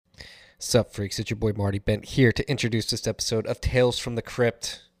Sup, freaks? It's your boy Marty Bent here to introduce this episode of Tales from the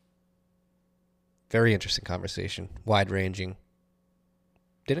Crypt. Very interesting conversation, wide-ranging.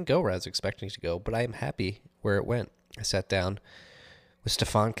 Didn't go where I was expecting it to go, but I am happy where it went. I sat down with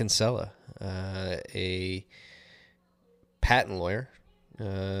Stefan Kinsella, a patent lawyer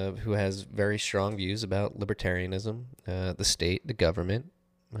who has very strong views about libertarianism, the state, the government,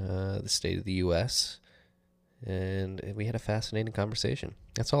 the state of the U.S., and we had a fascinating conversation.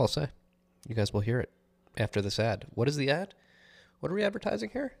 That's all I'll say. You guys will hear it after this ad. What is the ad? What are we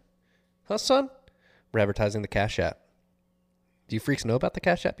advertising here? Huh, son? We're advertising the Cash App. Do you freaks know about the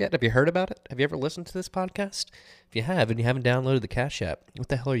Cash App yet? Have you heard about it? Have you ever listened to this podcast? If you have and you haven't downloaded the Cash App, what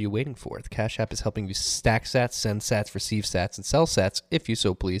the hell are you waiting for? The Cash App is helping you stack sats, send sats, receive sats, and sell sats, if you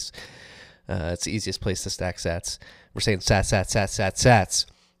so please. It's the easiest place to stack sats. We're saying sats, sats, sats, sats, sats.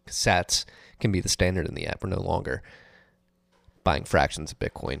 Sats can be the standard in the app. We're no longer buying fractions of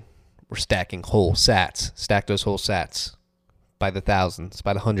Bitcoin. We're stacking whole sats. Stack those whole sats by the thousands,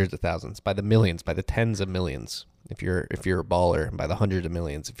 by the hundreds of thousands, by the millions, by the tens of millions. If you're a baller, by the hundreds of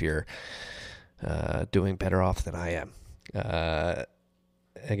millions. If you're doing better off than I am.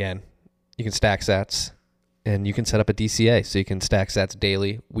 Again, you can stack sats, and you can set up a DCA, so you can stack sats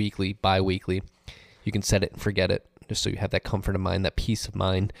daily, weekly, bi-weekly. You can set it and forget it, just so you have that comfort of mind, that peace of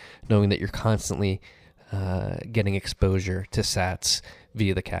mind, knowing that you're constantly getting exposure to sats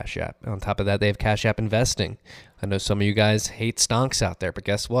via the Cash App. On top of that, they have Cash App investing. I know some of you guys hate stonks out there, but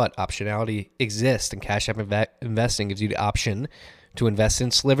guess what? Optionality exists, and Cash App investing gives you the option to invest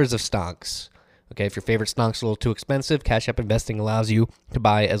in slivers of stonks. Okay, if your favorite stonk's a little too expensive, Cash App investing allows you to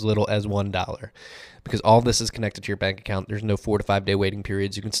buy as little as $1. Because all this is connected to your bank account, there's no 4 to 5 day waiting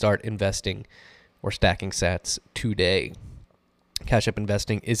periods. You can start investing or stacking sats today. Cash App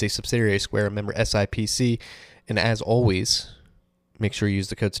Investing is a subsidiary of Square, member SIPC, and as always, make sure you use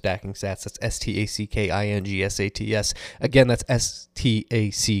the code STACKINGSATS. That's STACKINGSATS. Again, that's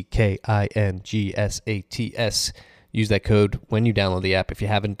STACKINGSATS. Use that code when you download the app. If you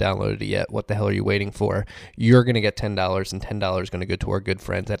haven't downloaded it yet, what the hell are you waiting for? You're going to get $10, and $10 is going to go to our good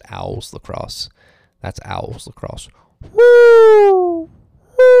friends at Owls Lacrosse. That's Owls Lacrosse. Woo!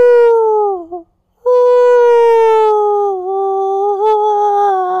 Woo!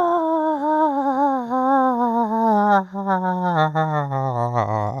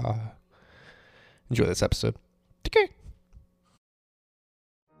 Enjoy this episode. Okay.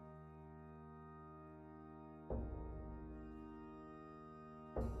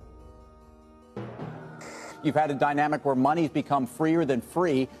 You've had a dynamic where money's become freer than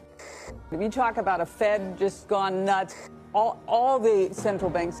free. If you talk about a Fed just gone nuts, all the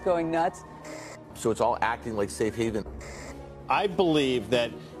central banks going nuts. So it's all acting like safe haven. I believe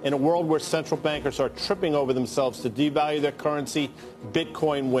that in a world where central bankers are tripping over themselves to devalue their currency,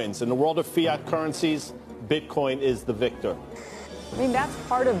 Bitcoin wins. In the world of fiat currencies, Bitcoin is the victor. I mean, that's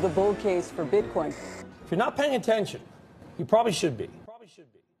part of the bull case for Bitcoin. If you're not paying attention, you probably should be.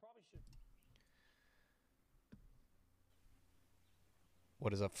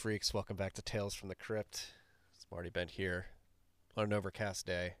 What is up, freaks? Welcome back to Tales from the Crypt. It's Marty Bent here on an overcast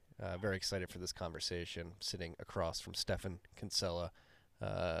day. Very excited for this conversation. Sitting across from Stefan Kinsella,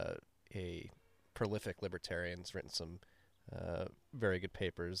 a prolific libertarian. He's written some very good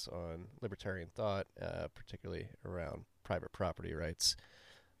papers on libertarian thought, particularly around private property rights,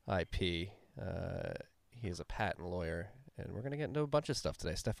 IP. He is a patent lawyer, and we're going to get into a bunch of stuff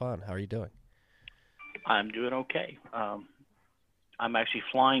today. Stefan, how are you doing? I'm doing okay. I'm actually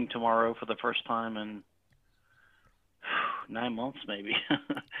flying tomorrow for the first time in 9 months, maybe.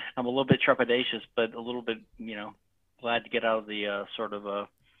 I'm a little bit trepidatious, but a little bit, glad to get out of the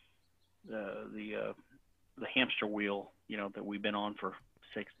the hamster wheel, that we've been on for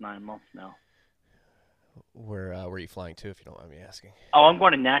 6-9 months now. Where are you flying to, if you don't mind me asking? Oh, I'm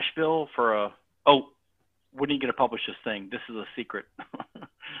going to Nashville for when are you going to publish this thing? This is a secret.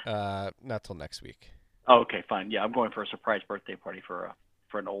 Not till next week. Oh, okay, fine. Yeah, I'm going for a surprise birthday party for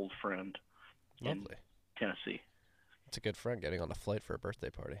an old friend. Lovely. In Tennessee. It's a good friend getting on a flight for a birthday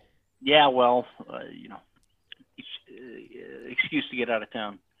party. Yeah, well, excuse to get out of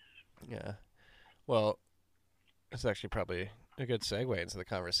town. Yeah. Well, it's actually probably a good segue into the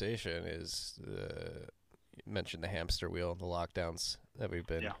conversation is you mentioned the hamster wheel and the lockdowns that we've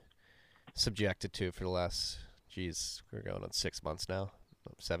been subjected to for the last, we're going on 6 months now.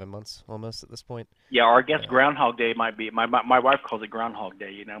 7 months almost at this point. Yeah, or I guess Groundhog Day might be. My wife calls it Groundhog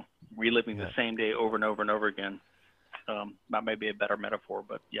Day. Reliving the same day over and over and over again. That may be a better metaphor,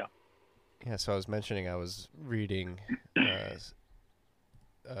 but yeah. Yeah. So I was mentioning I was reading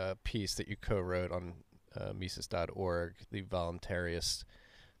a piece that you co-wrote on Mises.org, the voluntarist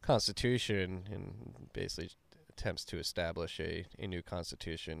Constitution and basically attempts to establish a new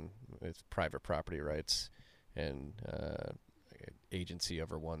constitution with private property rights and agency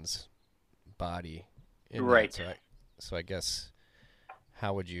over one's body. Right. So I guess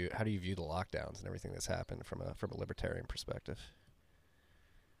how do you view the lockdowns and everything that's happened from a libertarian perspective?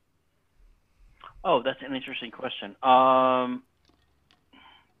 Oh, that's an interesting question. I'm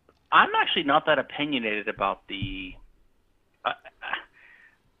actually not that opinionated about the.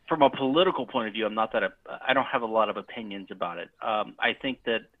 From a political point of view, I don't have a lot of opinions about it. I think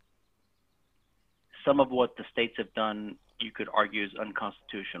that some of what the states have done, you could argue, is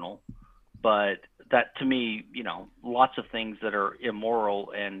unconstitutional. But that, to me, lots of things that are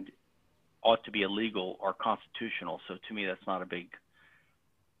immoral and ought to be illegal are constitutional. So to me, that's not a big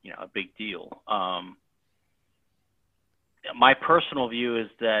deal. My personal view is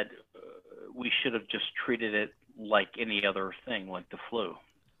that we should have just treated it like any other thing, like the flu.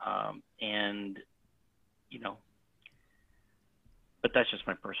 But that's just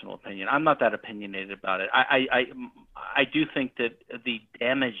my personal opinion. I'm not that opinionated about it. I do think that the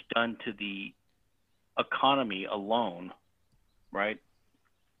damage done to the economy alone, right,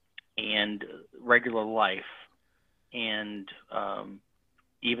 and regular life, and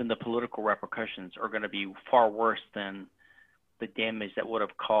even the political repercussions are going to be far worse than the damage that would have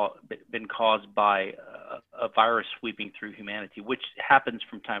been caused by a virus sweeping through humanity, which happens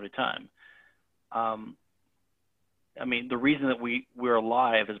from time to time. The reason that we're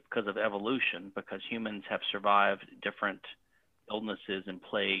alive is because of evolution, because humans have survived different illnesses and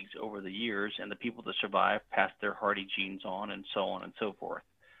plagues over the years, and the people that survive pass their hardy genes on and so forth.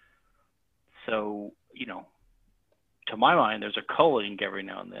 So, to my mind, there's a culling every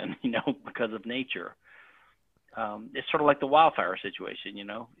now and then, because of nature. It's sort of like the wildfire situation,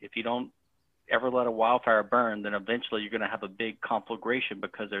 If you don't ever let a wildfire burn, then eventually you're going to have a big conflagration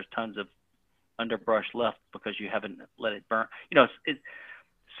because there's tons of underbrush left because you haven't let it burn.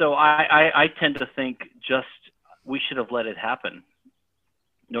 So I tend to think just we should have let it happen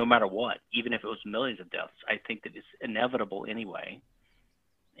no matter what, even if it was millions of deaths. I think that it's inevitable anyway.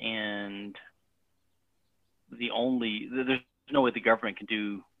 And there's no way the government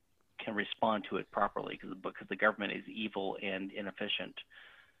can respond to it properly because the government is evil and inefficient,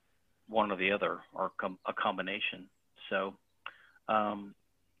 one or the other, or a combination. So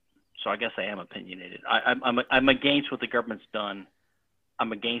I guess I am opinionated. I'm against what the government's done.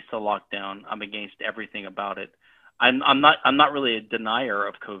 I'm against the lockdown. I'm against everything about it. I'm not really a denier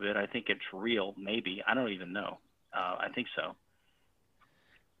of COVID. I think it's real. Maybe, I don't even know. I think so.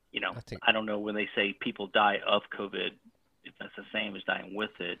 I don't know when they say people die of COVID, if that's the same as dying with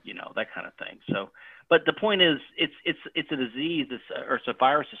it, that kind of thing. So, but the point is, it's a disease, or it's a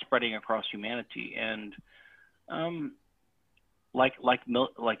virus that's spreading across humanity, and like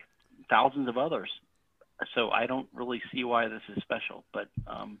thousands of others. So I don't really see why this is special. But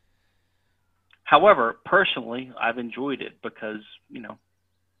however, personally, I've enjoyed it because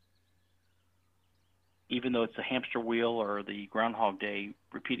even though it's a hamster wheel or the Groundhog Day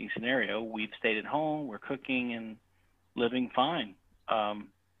repeating scenario, we've stayed at home, we're cooking and living fine.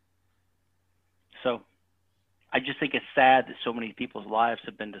 So I just think it's sad that so many people's lives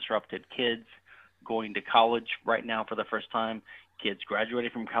have been disrupted. Kids going to college right now for the first time, kids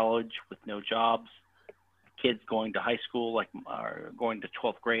graduating from college with no jobs, kids going to high school, or going to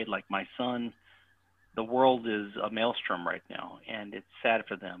 12th grade like my son. The world is a maelstrom right now, and it's sad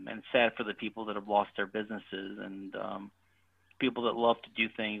for them, and it's sad for the people that have lost their businesses, and people that love to do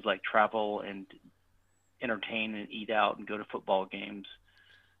things like travel and entertain and eat out and go to football games.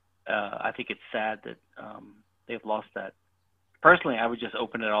 I think it's sad that they've lost that. Personally, I would just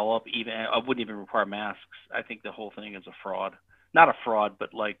open it all up. I wouldn't even require masks. I think the whole thing is a fraud. Not a fraud,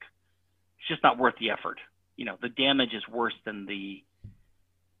 but it's just not worth the effort. The damage is worse than the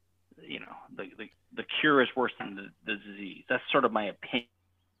cure is worse than the disease. That's sort of my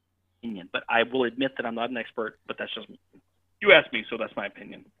opinion. But I will admit that I'm not an expert, but that's just, you asked me, so that's my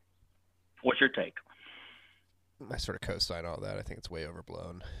opinion. What's your take? I sort of co-sign all that. I think it's way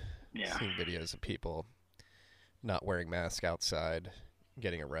overblown. Yeah. Seeing videos of people not wearing masks outside,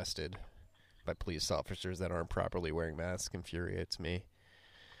 getting arrested by police officers that aren't properly wearing masks infuriates me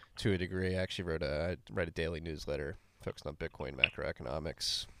to a degree. I actually I write a daily newsletter focused on Bitcoin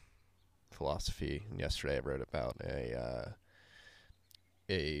macroeconomics philosophy. And yesterday I wrote about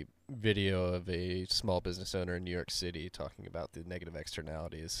a video of a small business owner in New York City talking about the negative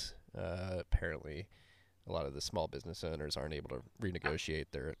externalities. Apparently, a lot of the small business owners aren't able to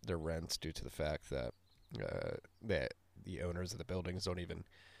renegotiate their rents due to the fact that the owners of the buildings don't even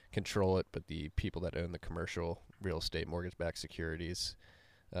control it, but the people that own the commercial real estate mortgage-backed securities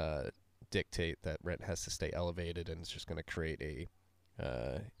dictate that rent has to stay elevated, and it's just going to create a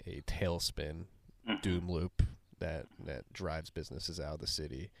tailspin doom loop that drives businesses out of the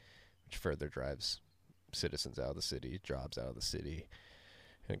city, which further drives citizens out of the city, jobs out of the city.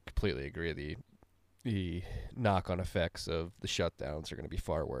 And I completely agree. The knock-on effects of the shutdowns are going to be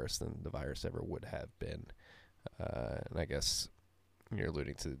far worse than the virus ever would have been. And I guess you're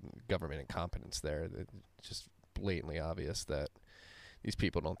alluding to government incompetence there. It's just blatantly obvious that these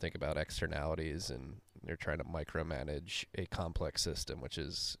people don't think about externalities, and they're trying to micromanage a complex system, which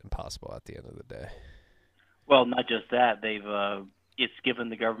is impossible at the end of the day. Well, not just that. It's given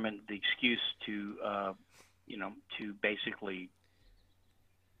the government the excuse to, to basically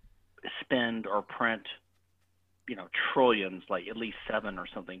spend or print, trillions, like at least 7 or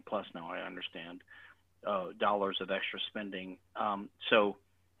something plus now, I understand, dollars of extra spending. So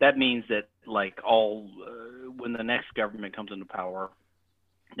that means that when the next government comes into power,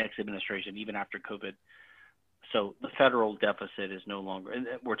 next administration, even after COVID, so the federal deficit is no longer, and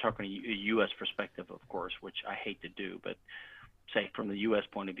we're talking a U.S. perspective, of course, which I hate to do, but say from the U.S.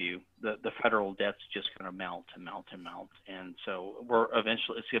 point of view, the federal debt's just going to mount and mount and mount, and so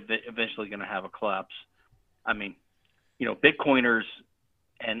it's eventually going to have a collapse. I mean, Bitcoiners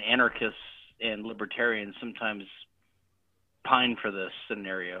and anarchists and libertarians sometimes pine for this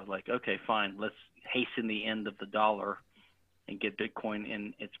scenario. Like, okay, fine, let's hasten the end of the dollar and get Bitcoin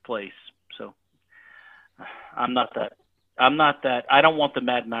in its place. So I'm not that. I don't want the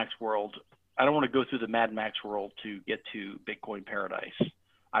Mad Max world. I don't want to go through the Mad Max world to get to Bitcoin paradise.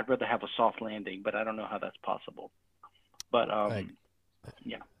 I'd rather have a soft landing, but I don't know how that's possible. But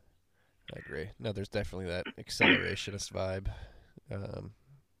yeah. I agree. No, there's definitely that accelerationist vibe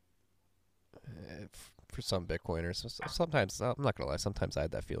for some Bitcoiners. Sometimes, I'm not going to lie, sometimes I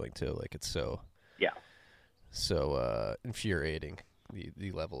had that feeling too. Like, it's so infuriating,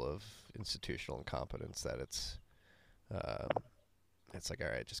 the level of institutional incompetence that it's like, all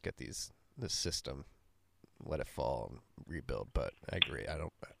right, just get this system, let it fall and rebuild. But I agree.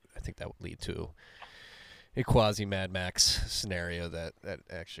 I think that would lead to a quasi Mad Max scenario that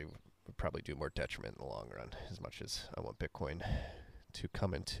actually would probably do more detriment in the long run, as much as I want Bitcoin to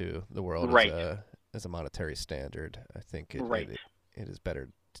come into the world as a monetary standard. I think it is better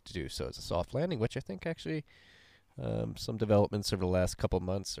to do so as a soft landing, which I think actually some developments over the last couple of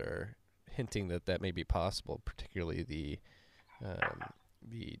months are hinting that may be possible, particularly the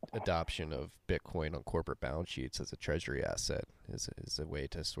adoption of Bitcoin on corporate balance sheets as a treasury asset is a way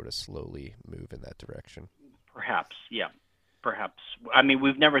to sort of slowly move in that direction. Perhaps, yeah. Perhaps. I mean,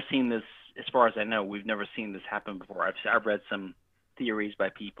 we've never seen this, as far as I know, we've never seen this happen before. I've read some theories by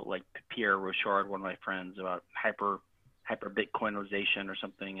people like Pierre Rochard, one of my friends, about hyper Bitcoinization or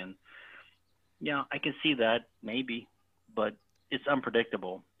something. And yeah, I can see that maybe, but it's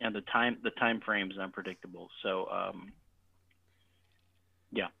unpredictable, and the time frame is unpredictable. So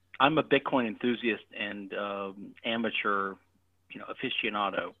yeah, I'm a Bitcoin enthusiast and amateur,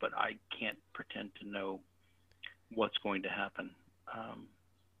 aficionado, but I can't pretend to know what's going to happen.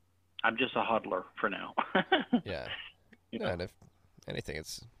 I'm just a hodler for now. Yeah. And if anything,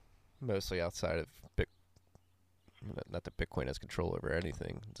 it's mostly outside of not that Bitcoin has control over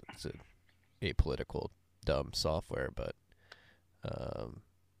anything. It's a apolitical, dumb software, but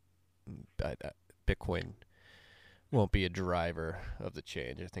Bitcoin won't be a driver of the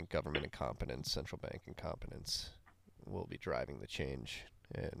change. I think government incompetence, central bank incompetence will be driving the change.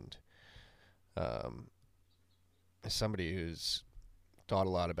 And as somebody who's thought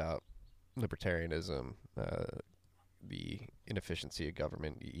a lot about libertarianism, the inefficiency of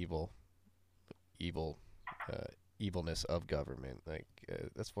government, the evilness of government,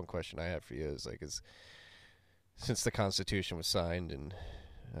 that's one question I have for you is since the Constitution was signed and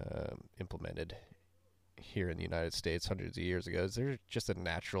implemented here in the United States hundreds of years ago, is there just a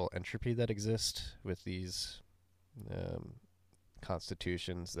natural entropy that exists with these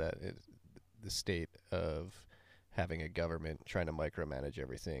constitutions, that the state of having a government trying to micromanage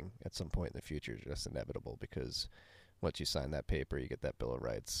everything at some point in the future is just inevitable? Because once you sign that paper, you get that Bill of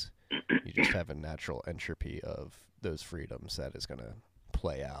Rights, you just have a natural entropy of those freedoms that is going to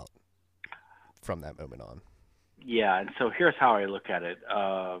play out from that moment on. Yeah, and so here's how I look at it.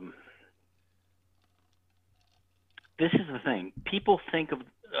 This is the thing. People think of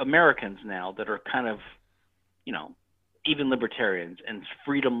Americans now that are kind of, even libertarians and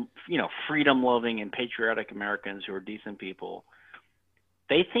freedom-loving and patriotic Americans who are decent people.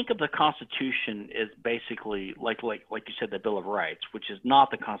 They think of the Constitution as basically like you said, the Bill of Rights, which is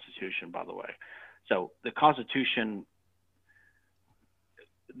not the Constitution, by the way. So the Constitution,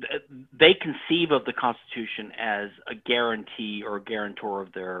 they conceive of the Constitution as a guarantee or a guarantor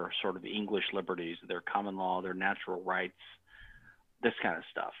of their sort of English liberties, their common law, their natural rights, this kind of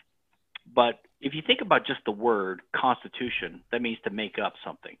stuff. But if you think about just the word Constitution, that means to make up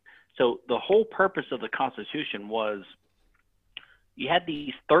something. So the whole purpose of the Constitution was you had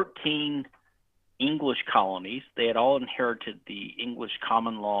these 13 English colonies. They had all inherited the English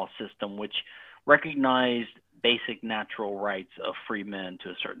common law system, which recognized basic natural rights of free men to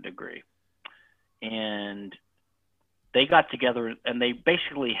a certain degree. And they got together and they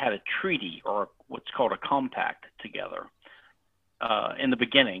basically had a treaty, or what's called a compact, together in the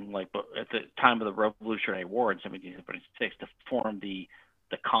beginning, like at the time of the Revolutionary War in 1776, to form the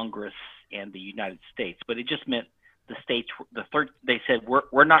Congress and the United States. But it just meant the states, they said,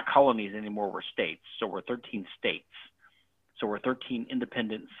 we're not colonies anymore, we're states. So we're 13 states. So we're 13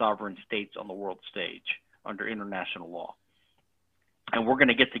 independent sovereign states on the world stage under international law. And we're going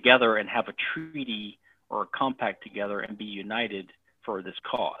to get together and have a treaty or a compact together and be united for this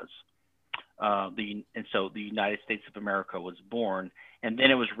cause. And so the United States of America was born. And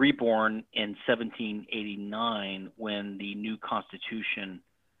then it was reborn in 1789 when the new Constitution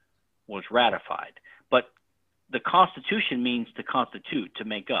was ratified. But the Constitution means to constitute, to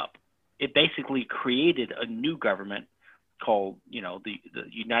make up. It basically created a new government called, the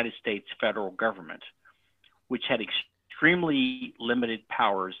United States federal government, which had extremely limited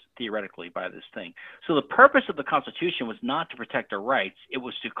powers theoretically by this thing. So the purpose of the Constitution was not to protect our rights, it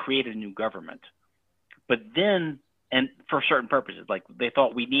was to create a new government. But then, and for certain purposes, like they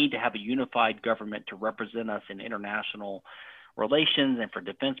thought we need to have a unified government to represent us in international relations and for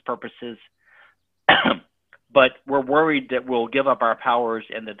defense purposes. But we're worried that we'll give up our powers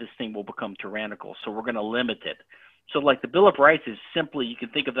and that this thing will become tyrannical. So we're going to limit it. So like the Bill of Rights is simply, you can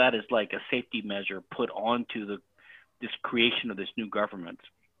think of that as like a safety measure put onto this creation of this new government.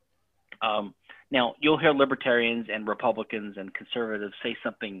 Now, you'll hear libertarians and Republicans and conservatives say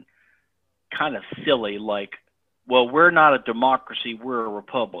something kind of silly like, well, we're not a democracy, we're a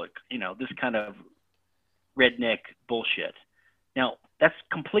republic. This kind of redneck bullshit. Now, that's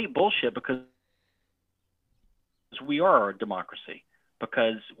complete bullshit because we are a democracy,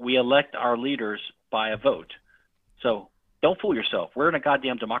 because we elect our leaders by a vote. So don't fool yourself. We're in a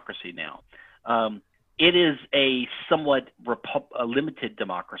goddamn democracy now. It is a somewhat a limited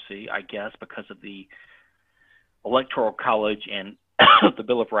democracy, I guess, because of the Electoral College and the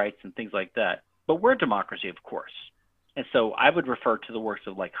Bill of Rights and things like that. But we're a democracy, of course. And so I would refer to the works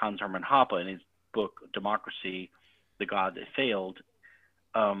of like Hans Hermann Hoppe in his book, Democracy, The God That Failed.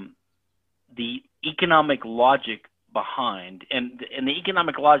 The economic logic behind, and the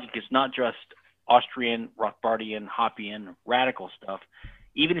economic logic is not just Austrian, Rothbardian, Hoppian, radical stuff.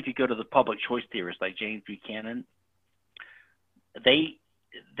 Even if you go to the public choice theorists like James Buchanan, they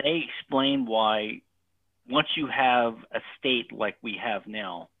explain why once you have a state like we have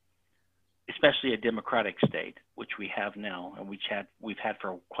now, especially a democratic state, which we have now and we've had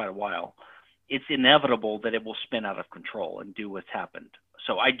for quite a while, it's inevitable that it will spin out of control and do what's happened.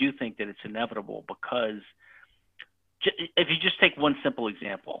 So I do think that it's inevitable because if you just take one simple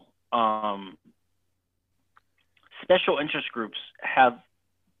example, special interest groups have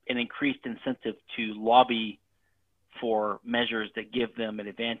an increased incentive to lobby for measures that give them an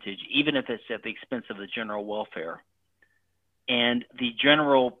advantage, even if it's at the expense of the general welfare. And the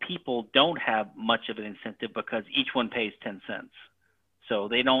general people don't have much of an incentive because each one pays 10 cents. So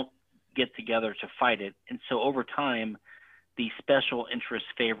they don't get together to fight it. And so over time, the special interest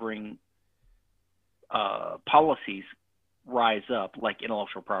favoring policies rise up, like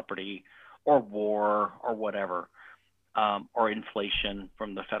intellectual property or war or whatever, or inflation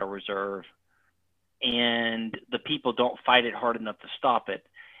from the Federal Reserve. And the people don't fight it hard enough to stop it.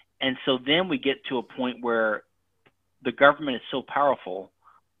 And so then we get to a point where the government is so powerful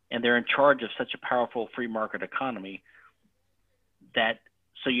and they're in charge of such a powerful free market economy that,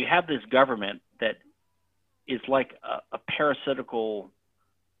 so you have this government that is like a parasitical,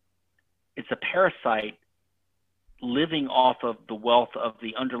 it's a parasite living off of the wealth of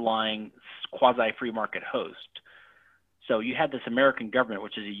the underlying quasi-free market host. So you had this American government,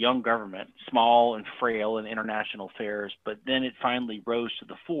 which is a young government, small and frail in international affairs, but then it finally rose to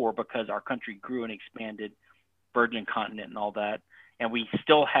the fore because our country grew and expanded, virgin continent and all that. And we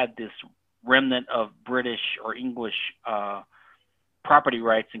still had this remnant of British or English property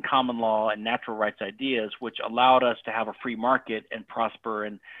rights and common law and natural rights ideas, which allowed us to have a free market and prosper.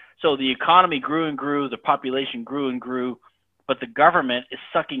 And so the economy grew and grew, the population grew and grew, but the government is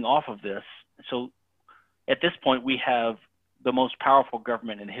sucking off of this. So at this point, we have the most powerful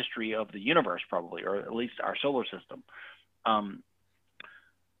government in the history of the universe, probably, or at least our solar system.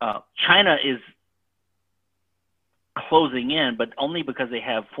 China is closing in, but only because they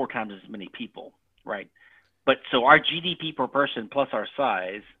have 4 times as many people, right? But so our GDP per person plus our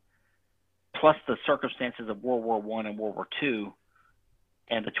size, plus the circumstances of World War I and World War II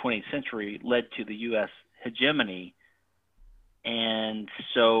and the 20th century led to the U.S. hegemony. And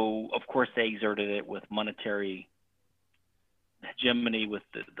so, of course, they exerted it with monetary hegemony, with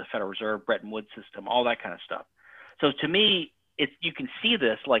the Federal Reserve, Bretton Woods system, all that kind of stuff. So to me, you can see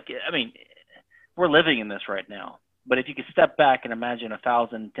this, like, I mean, we're living in this right now. But if you could step back and imagine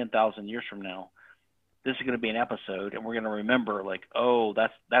 1,000, 10,000 years from now, this is going to be an episode, and we're going to remember, like, oh,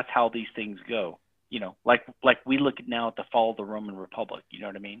 that's how these things go. You know, like we look at now at the fall of the Roman Republic. You know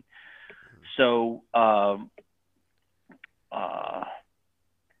what I mean? So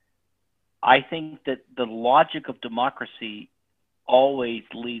I think that the logic of democracy always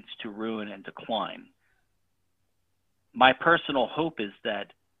leads to ruin and decline. My personal hope is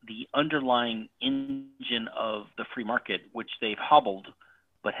that the underlying engine of the free market, which they've hobbled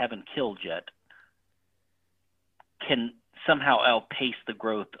but haven't killed yet, can somehow outpace the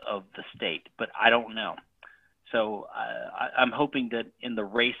growth of the state, but I don't know. So I'm hoping that in the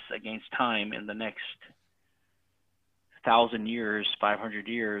race against time in the next 1,000 years, 500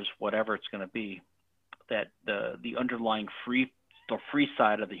 years, whatever it's going to be, that the underlying free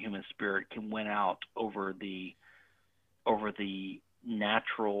side of the human spirit can win out over the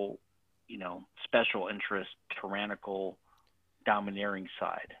natural, you know, special interest, tyrannical, domineering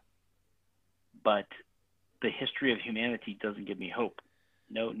side. But the history of humanity doesn't give me hope.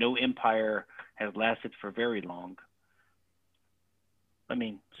 No empire has lasted for very long. I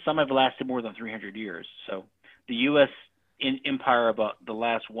mean, some have lasted more than 300 years. So the U.S. empire, about the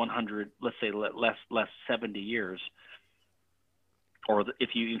last 100, let's say less 70 years, or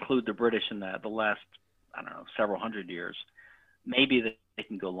if you include the British in that, the last, I don't know, several hundred years, maybe they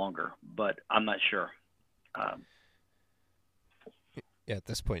can go longer, but I'm not sure. Yeah, at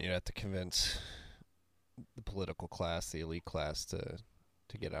this point, you'd have to convince the political class, the elite class, to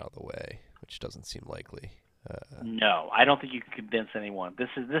get out of the way, which doesn't seem likely. No, I don't think you can convince anyone. This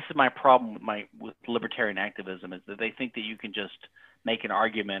is my problem with libertarian activism, is that they think that you can just make an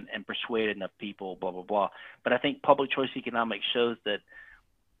argument and persuade enough people, blah blah blah. But I think public choice economics shows that,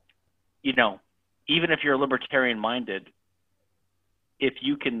 you know, even if you're libertarian minded, if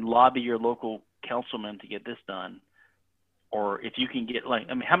you can lobby your local councilman to get this done, or if you can get, like,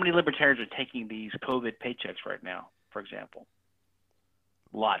 I mean, how many libertarians are taking these COVID paychecks right now, for example?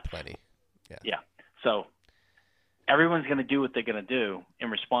 Lots. Plenty. Yeah. So everyone's going to do what they're going to do in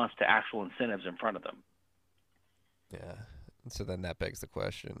response to actual incentives in front of them. Yeah. And so then that begs the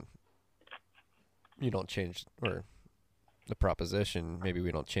question, you don't change, or the proposition, maybe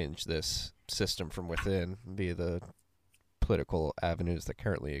we don't change this system from within via the political avenues that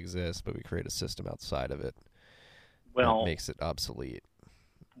currently exist, but we create a system outside of it that makes it obsolete.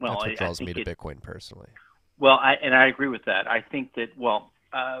 Well, that's what draws me to Bitcoin personally. Well, I agree with that. I think that,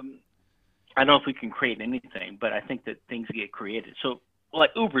 I don't know if we can create anything, but I think that things get created. So,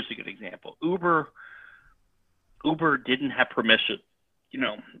 like, Uber's a good example. Uber didn't have permission. You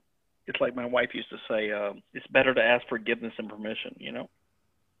know, it's like my wife used to say, it's better to ask forgiveness than permission, you know?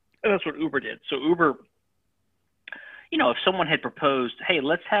 And that's what Uber did. So Uber, you know, if someone had proposed, hey,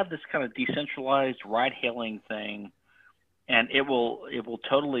 let's have this kind of decentralized ride-hailing thing, and it will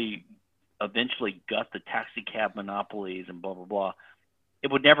totally eventually gut the taxi cab monopolies and blah, blah, blah,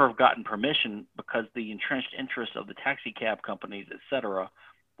 it would never have gotten permission because the entrenched interests of the taxi cab companies, et cetera,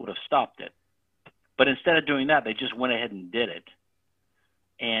 would have stopped it. But instead of doing that, they just went ahead and did it.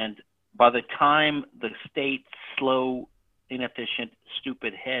 And by the time the state's slow, inefficient,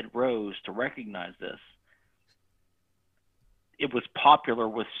 stupid head rose to recognize this, it was popular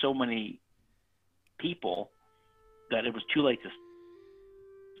with so many people that it was too late to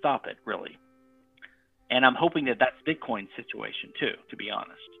stop it, really. And I'm hoping that that's Bitcoin's situation too, to be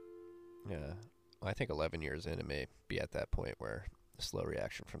honest. Yeah. Well, I think 11 years in, it may be at that point where the slow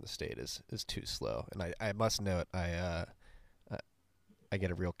reaction from the state is too slow. And I must note, I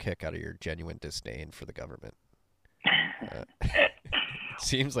get a real kick out of your genuine disdain for the government. It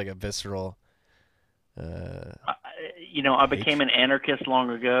seems like a visceral... you know, I became an anarchist long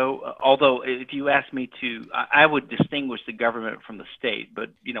ago. Although, if you ask me to, I would distinguish the government from the state. But,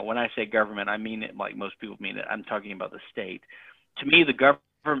 you know, when I say government, I mean it like most people mean it. I'm talking about the state. To me, the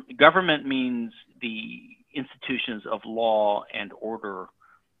government means the institutions of law and order.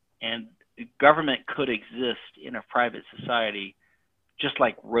 And government could exist in a private society, just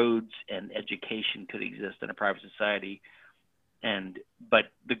like roads and education could exist in a private society. But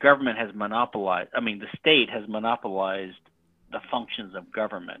the government has monopolized, the state has monopolized the functions of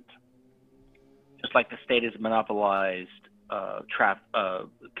government. Just like the state has monopolized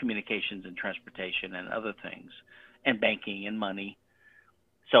communications and transportation and other things, and banking and money.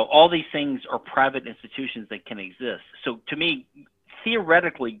 So all these things are private institutions that can exist. So to me,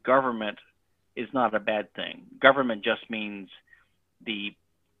 theoretically, government is not a bad thing. Government just means the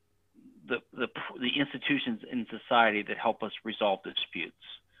institutions in society that help us resolve disputes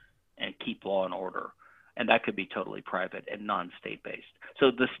and keep law and order. And that could be totally private and non-state based.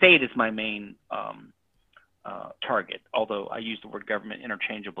 So the state is my main target, although I use the word government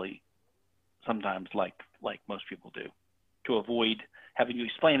interchangeably sometimes, like most people do, to avoid having you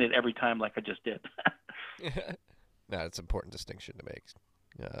explain it every time like I just did. No, it's an important distinction to make.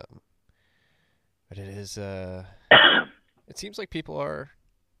 But it is, it seems like people are,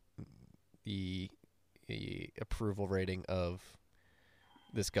 the approval rating of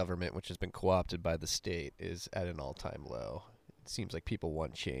this government, which has been co-opted by the state, is at an all-time low. It seems like people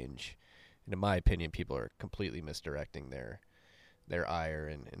want change. And in my opinion, people are completely misdirecting their ire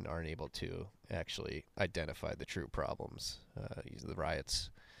and aren't able to actually identify the true problems. The riots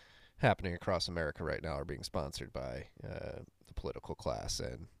happening across America right now are being sponsored by the political class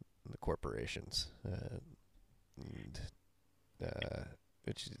and the corporations.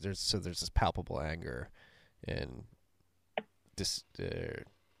 There's this palpable anger, and this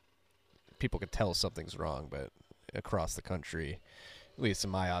people can tell something's wrong, but across the country, at least in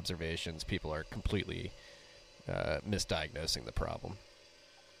my observations, people are completely misdiagnosing the problem.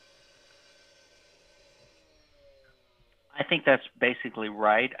 I think that's basically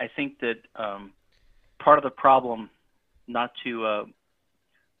right. I think that part of the problem, not to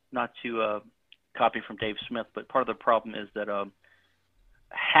copy from Dave Smith, but part of the problem is that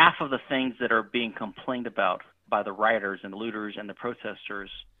half of the things that are being complained about by the rioters and looters and the protesters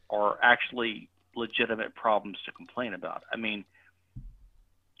are actually legitimate problems to complain about. I mean,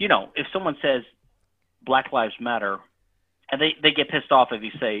 you know, if someone says Black Lives Matter, and they get pissed off if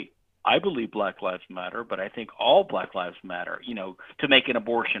you say, I believe Black Lives Matter, but I think all Black Lives Matter, you know, to make an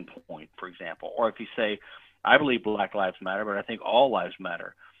abortion point, for example. Or if you say, I believe Black Lives Matter, but I think all lives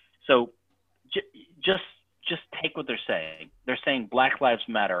matter. So just take what they're saying. They're saying Black Lives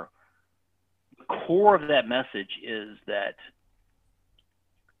Matter. The core of that message is that,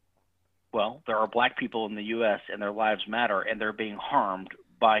 well, there are black people in the U.S. and their lives matter, and they're being harmed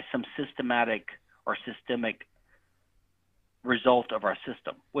by some systematic or systemic result of our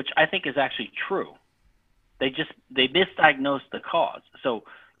system, which I think is actually true. They misdiagnosed the cause. So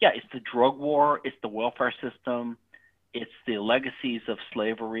yeah, it's the drug war, it's the welfare system, it's the legacies of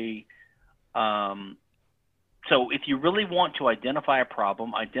slavery. So if you really want to identify a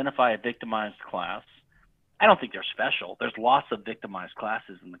problem, identify a victimized class, I don't think they're special. There's lots of victimized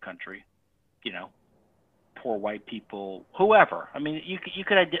classes in the country, you know, poor white people, whoever. I mean, you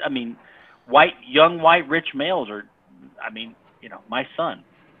could, I mean, young white rich males are, I mean, you know, my son,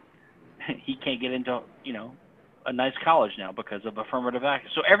 he can't get into, you know, a nice college now because of affirmative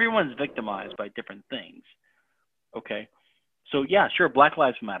action. So everyone's victimized by different things. Okay. So yeah, sure. Black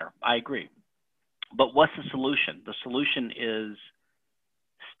Lives Matter. I agree. But what's the solution? The solution is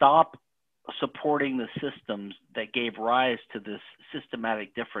stop supporting the systems that gave rise to this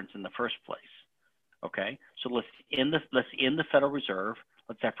systematic difference in the first place. Okay. So let's end the Federal Reserve.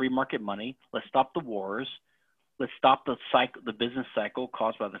 Let's have free market money. Let's stop the wars. Let's stop the business cycle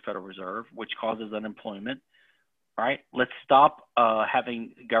caused by the Federal Reserve, which causes unemployment. All right. Let's stop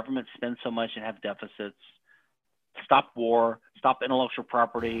having government spend so much and have deficits. Stop war. Stop intellectual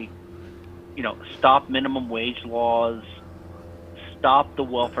property. You know, stop minimum wage laws. Stop the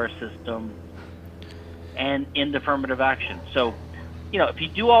welfare system, and end affirmative action. So, you know, if you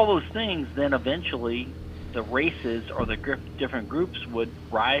do all those things, then eventually the races or the different groups would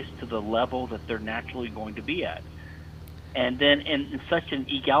rise to the level that they're naturally going to be at. And then in such an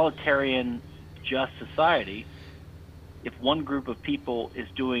egalitarian, just society, if one group of people is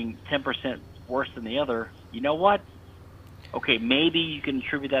doing 10% worse than the other, you know what? Okay, maybe you can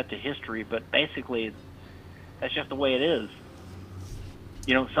attribute that to history, but basically that's just the way it is.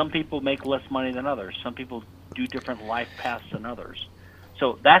 You know, some people make less money than others. Some people do different life paths than others.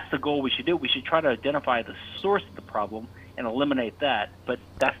 So that's the goal we should do. We should try to identify the source of the problem and eliminate that, but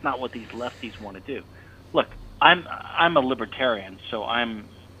that's not what these lefties want to do. Look, I'm a libertarian, so I'm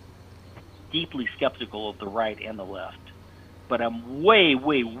deeply skeptical of the right and the left, but I'm way,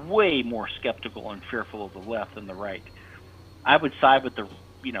 way, way more skeptical and fearful of the left than the right. I would side with the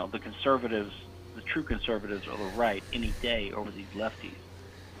conservatives, the true conservatives, or the right any day over these lefties,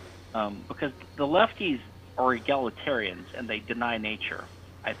 because the lefties are egalitarians and they deny nature,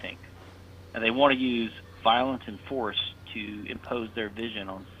 I think, and they want to use violence and force to impose their vision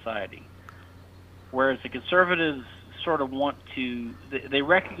on society. Whereas the conservatives sort of want to, they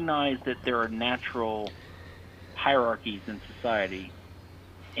recognize that there are natural hierarchies in society.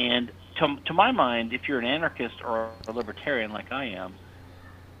 And to my mind, if you're an anarchist or a libertarian like I am,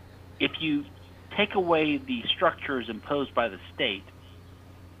 if you take away the structures imposed by the state,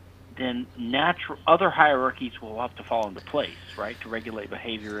 then other hierarchies will have to fall into place, right, to regulate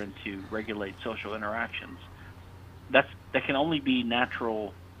behavior and to regulate social interactions. That can only be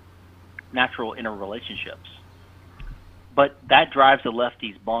natural interrelationships. But that drives the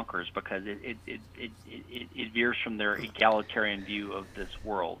lefties bonkers because it veers from their egalitarian view of this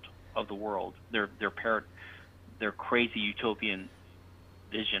world, of the world, their crazy utopian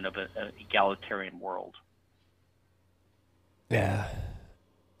vision of an egalitarian world. Yeah.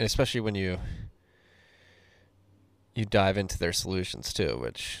 And especially when you dive into their solutions too,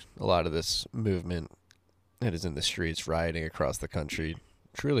 which a lot of this movement that is in the streets rioting across the country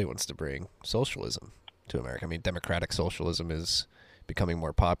truly wants to bring socialism to America. I mean, democratic socialism is becoming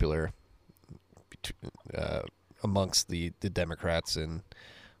more popular amongst the Democrats in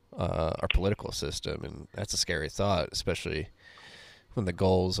our political system, and that's a scary thought, especially when the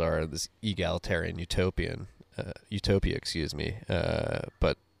goals are this egalitarian utopia,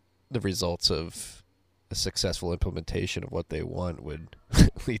 but the results of a successful implementation of what they want would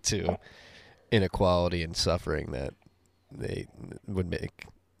lead to inequality and suffering that they would make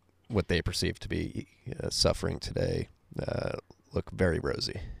what they perceive to be suffering today look very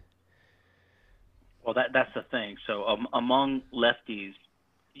rosy. Well, that's the thing. So among lefties,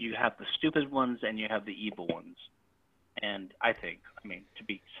 you have the stupid ones and you have the evil ones. And I mean, to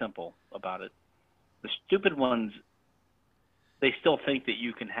be simple about it, the stupid ones, they still think that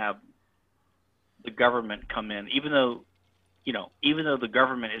you can have the government come in, even though the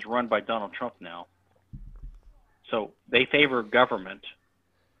government is run by Donald Trump now. So they favor government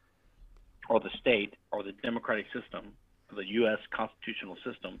or the state or the democratic system, or the U.S. constitutional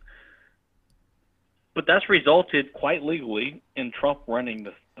system. But that's resulted quite legally in Trump running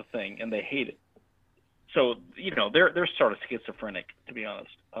the thing, and they hate it. So, they're sort of schizophrenic, to be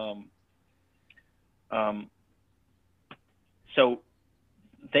honest. So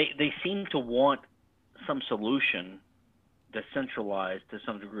they seem to want some solution that's centralized to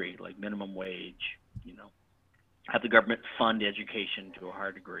some degree, like minimum wage, have the government fund education to a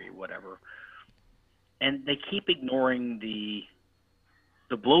higher degree, whatever. And they keep ignoring the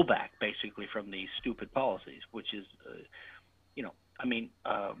blowback, basically, from these stupid policies, which is,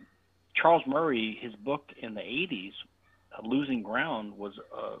 Charles Murray, his book in the 80s, Losing Ground, was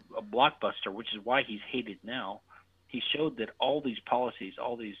a blockbuster, which is why he's hated now. He showed that all these policies,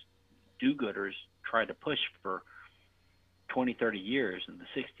 all these do-gooders tried to push for 20, 30 years in the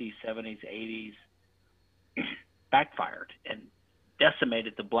 60s, 70s, 80s, backfired and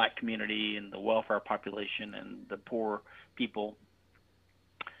decimated the black community and the welfare population and the poor people.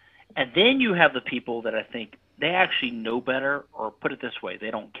 And then you have the people that I think they actually know better, or put it this way,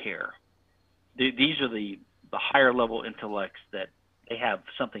 they don't care. These are the higher level intellects that they have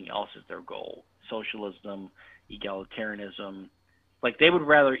something else as their goal: socialism, egalitarianism. Like they would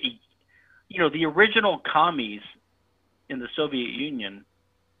rather, the original commies in the Soviet Union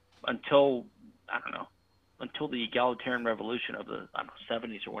until the egalitarian revolution of the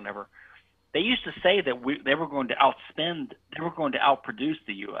 70s or whenever, they used to say that they were going to outproduce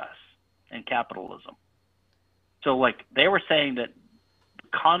the U.S. in capitalism. So they were saying that the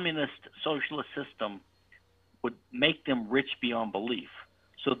communist socialist system would make them rich beyond belief.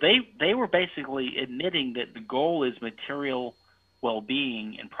 So they were basically admitting that the goal is material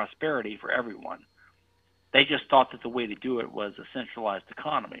well-being and prosperity for everyone. They just thought that the way to do it was a centralized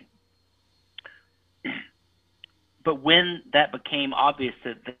economy. But when that became obvious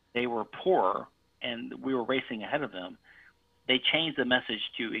that they were poor and we were racing ahead of them, they changed the message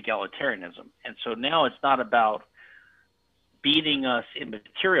to egalitarianism. And so now it's not about beating us in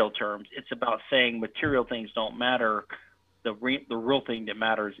material terms. It's about saying material things don't matter. The real thing that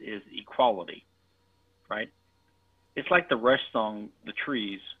matters is equality, right? It's like the Rush song, The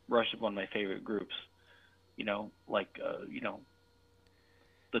Trees. Rush is one of my favorite groups.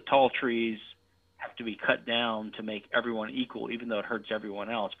 The tall trees have to be cut down to make everyone equal, even though it hurts everyone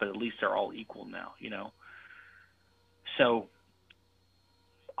else, but at least they're all equal now, So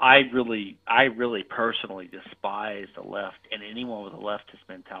I really personally despise the left and anyone with a leftist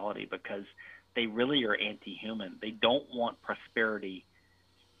mentality, because they really are anti-human. They don't want prosperity.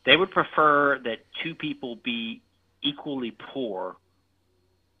 They would prefer that two people be equally poor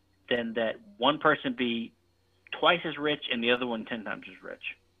than that one person be twice as rich and the other one 10 times as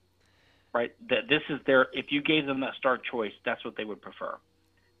rich. right? That this is their, if you gave them that stark choice, that's what they would prefer.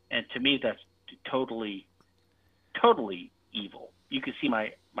 And to me, that's totally evil. You can see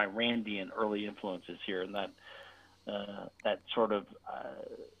my Randian early influences here, and that sort of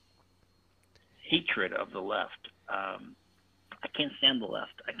hatred of the left. I can't stand the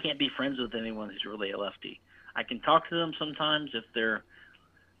left. I can't be friends with anyone who's really a lefty. I can talk to them sometimes if they're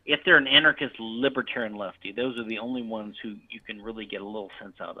an anarchist libertarian lefty. Those are the only ones who you can really get a little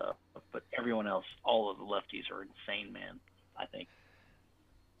sense out of. But everyone else, all of the lefties are insane, man, I think.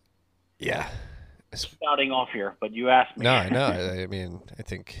 Yeah. Spouting off here, but you asked me. No, I know. I mean, I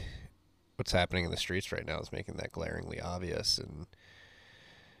think what's happening in the streets right now is making that glaringly obvious, and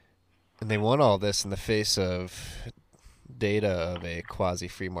they want all this in the face of data of a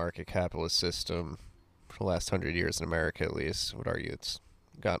quasi-free market capitalist system for the last 100 years in America, at least. I would argue it's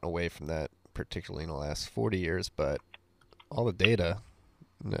gotten away from that, particularly in the last 40 years, but all the data,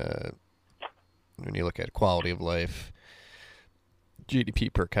 when you look at quality of life,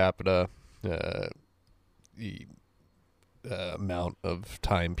 GDP per capita, the amount of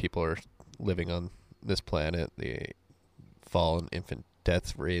time people are living on this planet, the fall in infant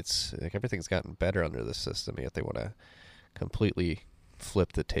death rates, like everything's gotten better under this system, yet they want to completely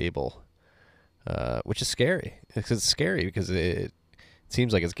flip the table, which is scary. It's scary because it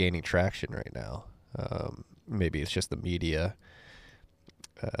seems like it's gaining traction right now. Maybe it's just the media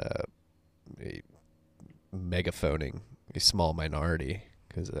megaphoning a small minority,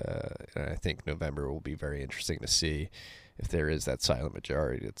 because I think November will be very interesting to see if there is that silent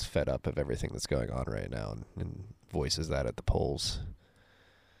majority that's fed up of everything that's going on right now and voices that at the polls.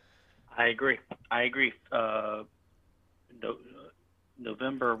 I agree.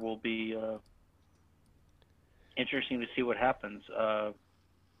 November will be interesting to see what happens.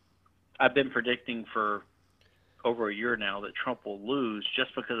 I've been predicting for over a year now that Trump will lose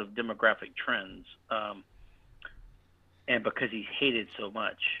just because of demographic trends, and because he's hated so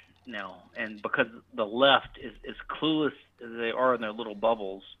much now, and because the left is as clueless as they are in their little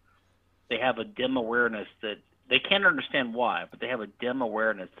bubbles. They have a dim awareness that they can't understand why, but they have a dim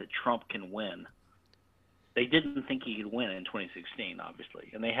awareness that Trump can win. They didn't think he could win in 2016, obviously,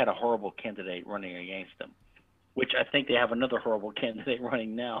 and they had a horrible candidate running against him, which I think they have another horrible candidate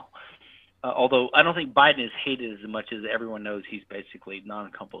running now. Although I don't think Biden is hated as much as everyone knows he's basically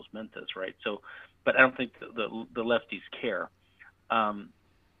non-compos mentis, right? So, but I don't think the lefties care.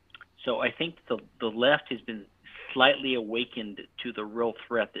 So I think the left has been slightly awakened to the real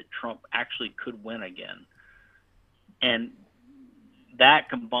threat that Trump actually could win again. And that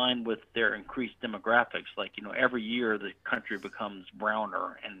combined with their increased demographics, like, every year the country becomes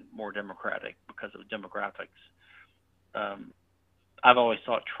browner and more democratic because of demographics. I've always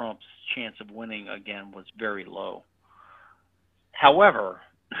thought Trump's chance of winning again was very low. However,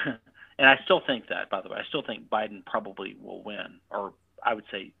 and I still think that, by the way, I still think Biden probably will win, or I would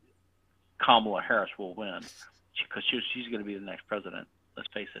say Kamala Harris will win, because she's going to be the next president. Let's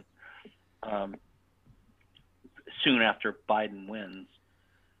face it. Soon after Biden wins.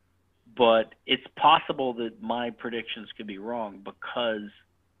 But it's possible that my predictions could be wrong because,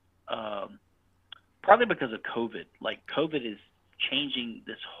 probably because of COVID. Like, COVID is changing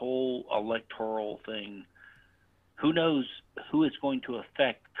this whole electoral thing. Who knows who it's going to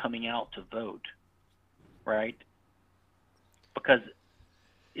affect coming out to vote, right? Because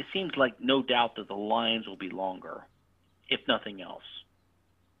it seems like no doubt that the lines will be longer, if nothing else,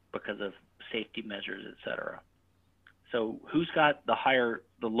 because of safety measures, et cetera. So who's got the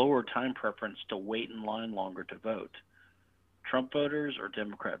lower time preference to wait in line longer to vote? Trump voters or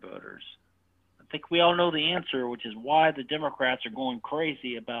Democrat voters? I think we all know the answer, which is why the Democrats are going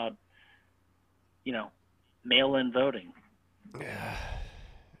crazy about, mail-in voting. Yeah.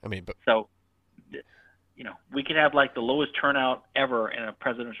 I mean, but so, we could have like the lowest turnout ever in a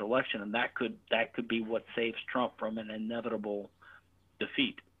presidential election, and that could be what saves Trump from an inevitable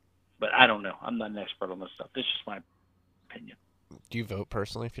defeat. But I don't know. I'm not an expert on this stuff. This is just my opinion. Do you vote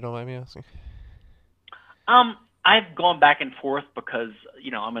personally, if you don't mind me asking? I've gone back and forth because,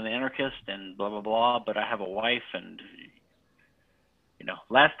 I'm an anarchist and blah, blah, blah, but I have a wife, and,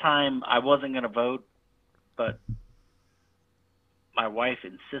 last time I wasn't going to vote, but my wife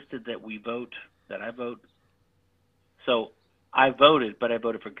insisted that I vote. So I voted, but I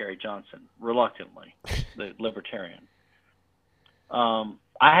voted for Gary Johnson, reluctantly, the libertarian. I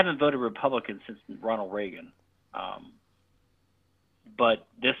haven't voted Republican since Ronald Reagan. But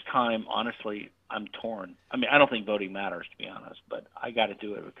this time, honestly, I'm torn. I mean, I don't think voting matters, to be honest, but I got to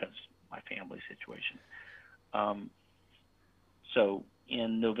do it because of my family situation. So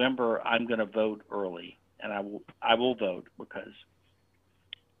in November, I'm going to vote early, and I will vote because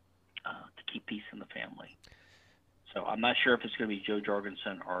keep peace in the family. So I'm not sure if it's going to be Joe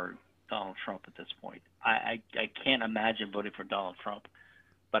Jorgensen or Donald Trump at this point. I can't imagine voting for Donald Trump,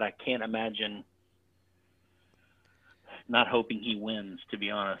 but I can't imagine not hoping he wins, to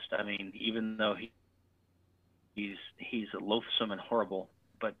be honest. I mean, even though he's loathsome and horrible,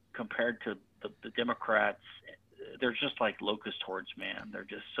 but compared to the Democrats, they're just like locust hordes, man. They're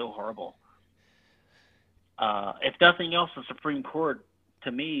just so horrible. If nothing else, the Supreme Court,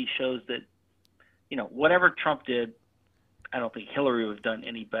 to me, shows that, whatever Trump did, I don't think Hillary would have done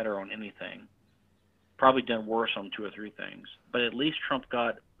any better on anything. Probably done worse on 2 or 3 things. But at least Trump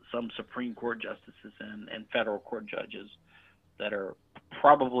got some Supreme Court justices and federal court judges that are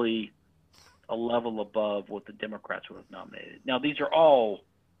probably a level above what the Democrats would have nominated. Now, these are all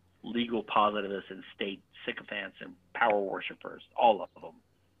legal positivists and state sycophants and power worshipers, all of them.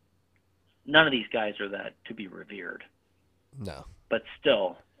 None of these guys are that to be revered. No. But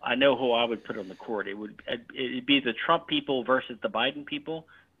still, I know who I would put on the court. It'd be the Trump people versus the Biden people.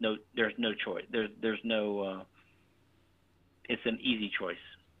 No, there's no choice. There's no. It's an easy choice.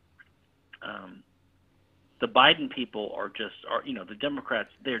 The Biden people are the Democrats.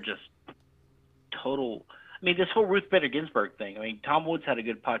 They're just total. I mean, this whole Ruth Bader Ginsburg thing. I mean, Tom Woods had a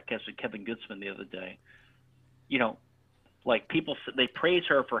good podcast with Kevin Goodman the other day. Like people, they praise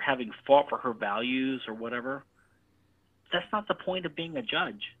her for having fought for her values or whatever. That's not the point of being a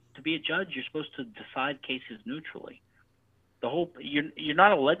judge. To be a judge, you're supposed to decide cases neutrally. You're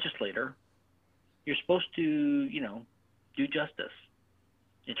not a legislator. You're supposed to, do justice,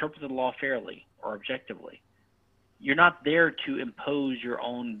 interpret the law fairly or objectively. You're not there to impose your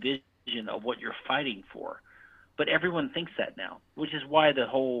own vision of what you're fighting for. But everyone thinks that now, which is why the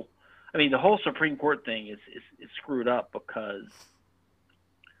whole Supreme Court thing is screwed up, because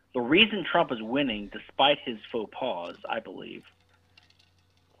the reason Trump is winning, despite his faux pas, I believe,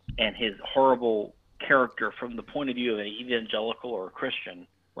 and his horrible character from the point of view of an evangelical or a Christian,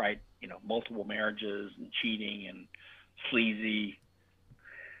 right? Multiple marriages and cheating and sleazy,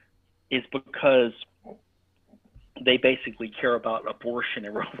 is because they basically care about abortion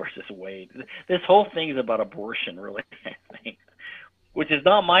and Roe versus Wade. This whole thing is about abortion, really, I think, which is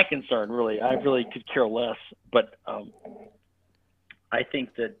not my concern, really. I really could care less. But I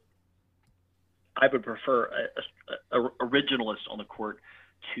think that I would prefer a originalist on the court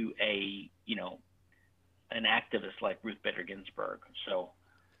to an activist like Ruth Bader Ginsburg.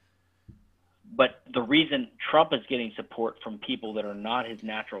 But the reason Trump is getting support from people that are not his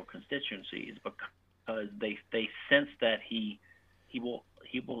natural constituency is because they sense that he will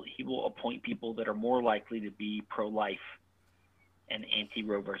appoint people that are more likely to be pro-life and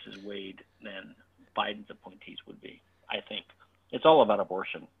anti-Roe versus Wade than Biden's appointees would be. I think it's all about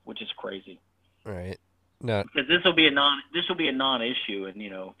abortion, which is crazy. Right. No. Because this will be a non-issue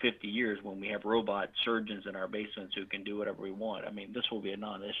in 50 years when we have robot surgeons in our basements who can do whatever we want. I mean, this will be a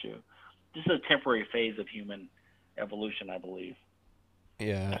non-issue. This is a temporary phase of human evolution, I believe.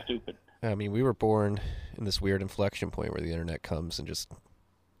 Yeah. That's stupid. I mean, we were born in this weird inflection point where the internet comes and just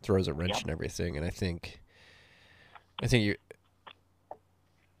throws a wrench in everything. And I think you,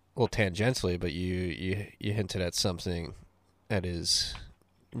 well, tangentially, but you hinted at something that is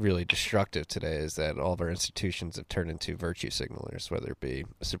really destructive today, is that all of our institutions have turned into virtue signalers, whether it be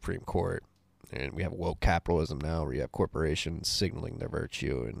a Supreme Court, and we have woke capitalism now where you have corporations signaling their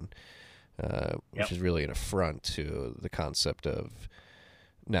virtue, and which is really an affront to the concept of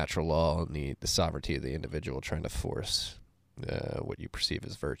natural law and the sovereignty of the individual, trying to force what you perceive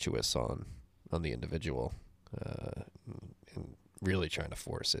as virtuous on the individual, and really trying to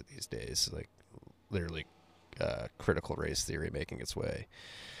force it these days, like literally critical race theory making its way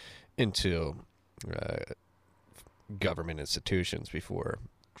into government institutions before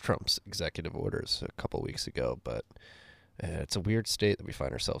Trump's executive orders a couple weeks ago. But it's a weird state that we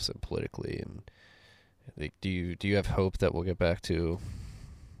find ourselves in politically. And do you have hope that we'll get back to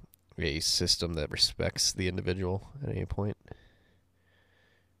a system that respects the individual at any point?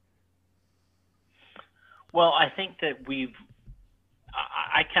 Well, I think that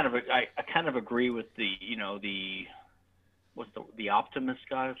I kind of agree with the optimist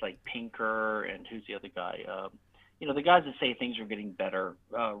guys like Pinker, and who's the other guy? The guys that say things are getting better.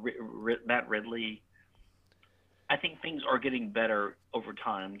 Matt Ridley. I think things are getting better over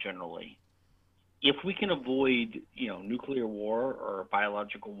time generally. If we can avoid, nuclear war or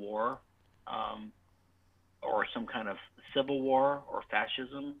biological war, or some kind of civil war or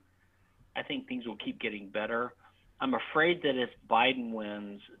fascism, I think things will keep getting better. I'm afraid that if Biden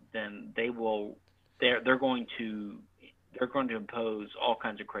wins, then they're going to impose all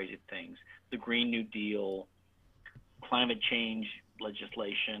kinds of crazy things: the Green New Deal, climate change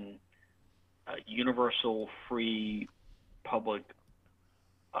legislation, universal free public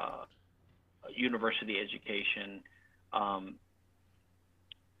university education,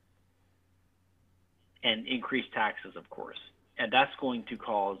 and increased taxes, of course. And that's going to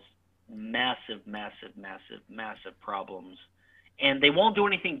cause massive problems. And they won't do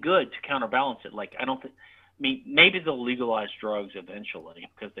anything good to counterbalance it. Like, I don't think, I mean, maybe they'll legalize drugs eventually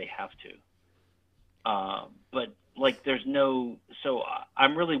because they have to. But like, there's no, so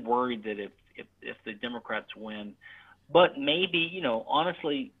I'm really worried that if the Democrats win, but maybe, you know,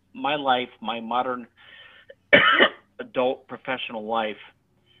 honestly, my life, my modern adult professional life,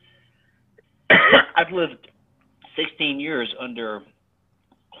 I've lived 16 years under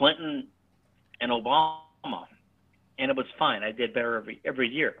Clinton and Obama, and it was fine. I did better every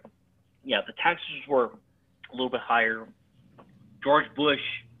year. Yeah, the taxes were a little bit higher. George Bush,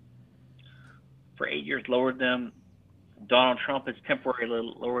 for 8 years, lowered them. Donald Trump has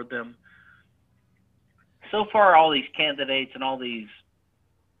temporarily lowered them. So far, all these candidates and all these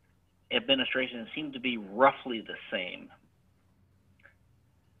administrations seem to be roughly the same.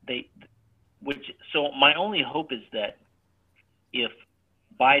 So my only hope is that if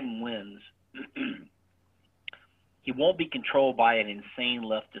Biden wins, he won't be controlled by an insane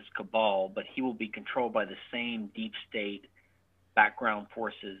leftist cabal, but he will be controlled by the same deep state background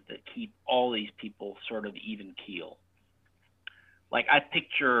forces that keep all these people sort of even keel. Like, I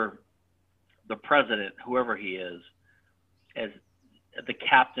picture the president, whoever he is, as the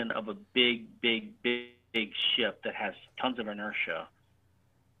captain of a big ship that has tons of inertia,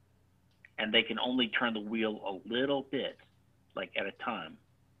 and they can only turn the wheel a little bit, like, at a time.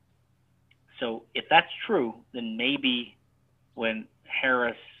 So if that's true, then maybe when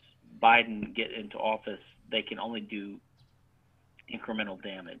Harris, Biden get into office, they can only do incremental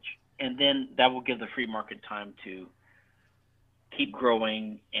damage. And then that will give the free market time to keep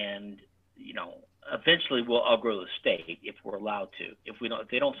growing, and, you know, eventually we'll outgrow the state if we're allowed to. If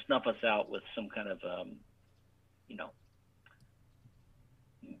they don't snuff us out with some kind of, you know,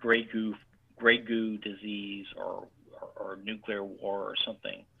 gray goo disease or nuclear war or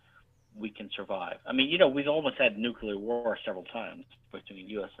something, we can survive. I mean, you know, we've almost had nuclear war several times between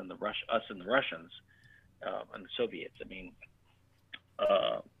us and the Russians and the Soviets. I mean,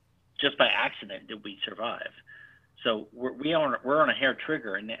 just by accident did we survive. So we're on a hair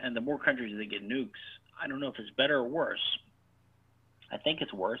trigger, and the more countries that get nukes, I don't know if it's better or worse. I think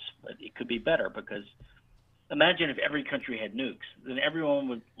it's worse, but it could be better, because imagine if every country had nukes, then everyone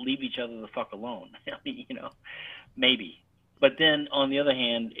would leave each other the fuck alone. I mean, you know, maybe. But then on the other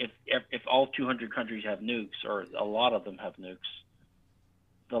hand, if all 200 countries have nukes, or a lot of them have nukes,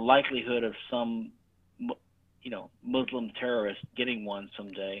 the likelihood of some, you know, Muslim terrorist getting one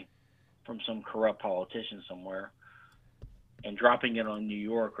someday from some corrupt politician somewhere and dropping it on New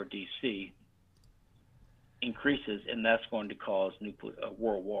York or D.C. increases, and that's going to cause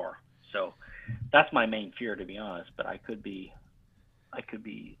world war. So that's my main fear, to be honest. But I could be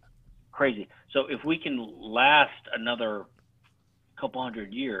crazy. So if we can last another couple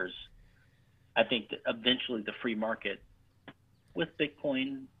hundred years, I think that eventually the free market, with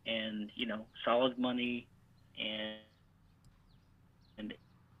Bitcoin and, you know, solid money and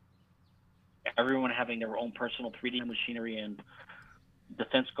everyone having their own personal 3D machinery and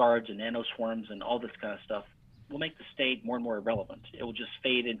defense guards and nanoswarms and all this kind of stuff, will make the state more and more irrelevant. It will just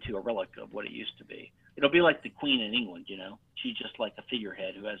fade into a relic of what it used to be. It'll be like the Queen in England, you know. She's just like a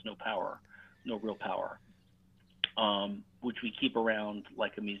figurehead who has no power, no real power, which we keep around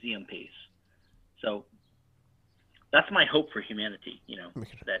like a museum piece. So that's my hope for humanity, you know,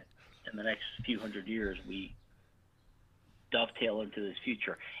 that in the next few hundred years we dovetail into this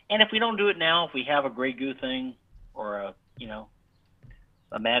future. And if we don't do it now, if we have a gray goo thing or a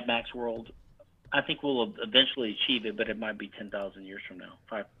Mad Max world, I think we'll eventually achieve it, but it might be 10,000 years from now,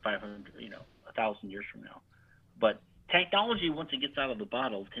 500, 1,000 years from now. But technology, once it gets out of the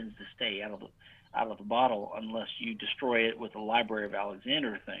bottle, tends to stay out of the bottle unless you destroy it with the Library of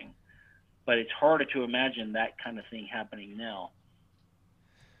Alexander thing. But it's harder to imagine that kind of thing happening now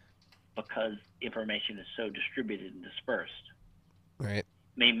because information is so distributed and dispersed. Right.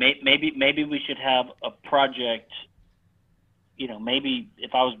 Maybe we should have a project. You know, maybe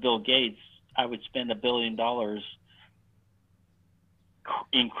if I was Bill Gates, I would spend $1 billion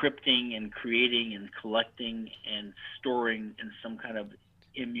encrypting and creating and collecting and storing in some kind of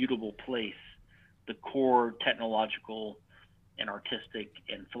immutable place the core technological and artistic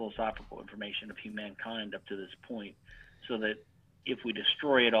and philosophical information of humankind up to this point, so that if we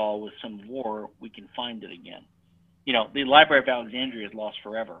destroy it all with some war, we can find it again. You know, the Library of Alexandria is lost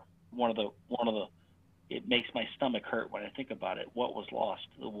forever. One of the it makes my stomach hurt when I think about it. What was lost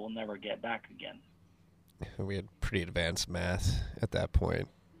that we'll never get back again. We had pretty advanced math at that point.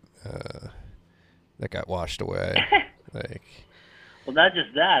 That got washed away. Like, well, not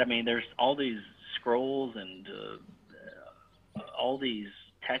just that. I mean, there's all these scrolls and all these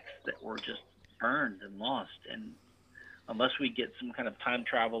texts that were just burned and lost. And unless we get some kind of time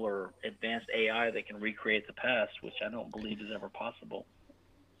travel or advanced AI that can recreate the past, which I don't believe is ever possible,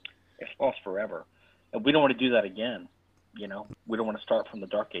 it's lost forever. And we don't want to do that again. You know, we don't want to start from the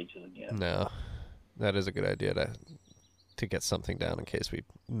dark ages again. no, that is a good idea to get something down in case we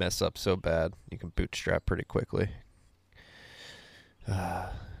mess up so bad. You can bootstrap pretty quickly.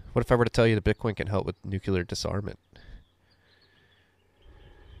 What if I were to tell you that Bitcoin can help with nuclear disarmament?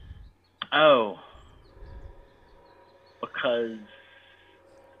 Oh, because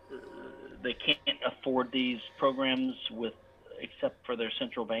they can't afford these programs except for their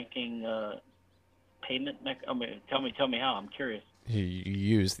central banking payment. Tell me how. I'm curious. You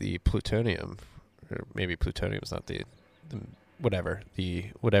use the plutonium, or maybe plutonium is not the whatever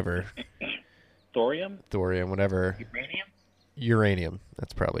Thorium, whatever. Uranium.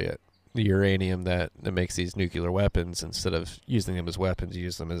 That's probably it. The uranium that makes these nuclear weapons, instead of using them as weapons, you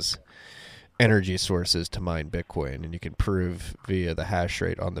use them as energy sources to mine Bitcoin, and you can prove via the hash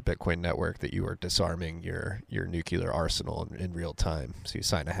rate on the Bitcoin network that you are disarming your nuclear arsenal in real time. So you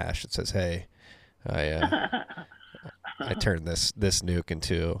sign a hash that says, "Hey, I turned this nuke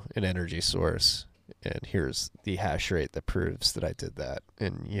into an energy source, and here's the hash rate that proves that I did that."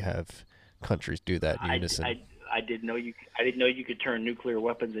 And you have countries do that in unison. I didn't know you could turn nuclear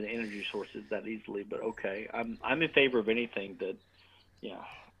weapons into energy sources that easily, but okay. I'm in favor of anything that,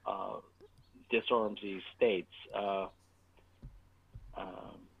 disarms these states.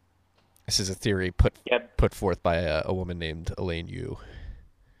 This is a theory put forth by a woman named Elaine Yu.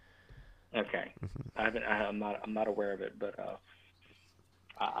 Okay, I'm not aware of it, but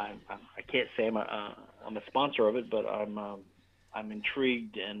I can't say I'm a sponsor of it, but I'm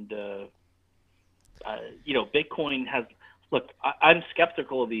intrigued, and Bitcoin has. Look, I'm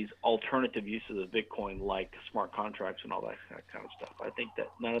skeptical of these alternative uses of Bitcoin, like smart contracts and all that kind of stuff. I think that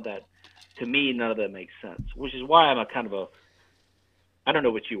none of that makes sense, which is why I'm I don't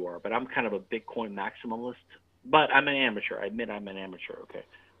know what you are, but I'm kind of a Bitcoin maximalist. But I'm an amateur. I admit I'm an amateur, okay?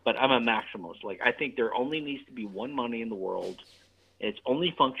 But I'm a maximalist. Like, I think there only needs to be one money in the world. Its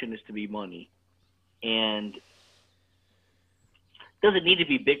only function is to be money. And doesn't need to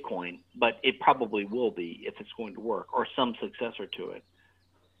be Bitcoin, but it probably will be if it's going to work, or some successor to it.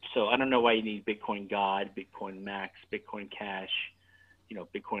 So I don't know why you need Bitcoin God, Bitcoin Max, Bitcoin Cash,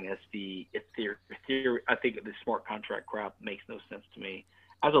 Bitcoin SV, Ethereum. I think the smart contract crap makes no sense to me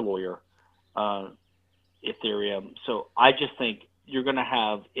as a lawyer. Ethereum. So I just think you're going to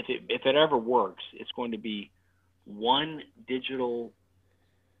have, if it ever works, it's going to be one digital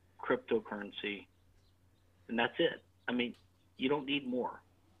cryptocurrency, and that's it. I mean, you don't need more.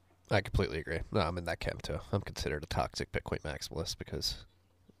 I completely agree. No, I'm in that camp too. I'm considered a toxic Bitcoin maximalist because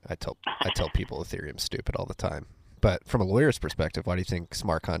I tell people Ethereum's stupid all the time. But from a lawyer's perspective, why do you think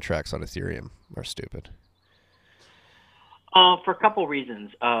smart contracts on Ethereum are stupid? For a couple of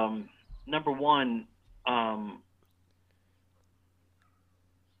reasons. Number one, I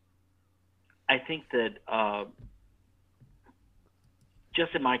think that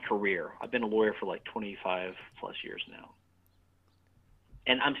just in my career, I've been a lawyer for like 25 plus years now.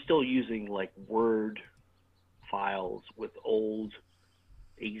 And I'm still using like Word files with old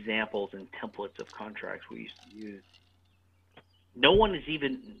examples and templates of contracts we used to use. No one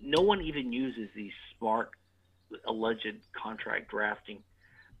even uses these smart alleged contract drafting,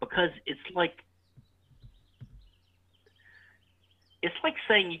 because it's like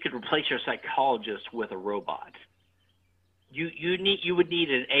saying you could replace your psychologist with a robot. You would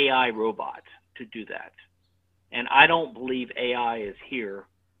need an AI robot to do that. And I don't believe AI is here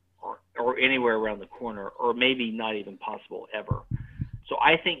or anywhere around the corner, or maybe not even possible ever. So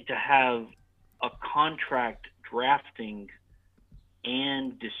I think to have a contract drafting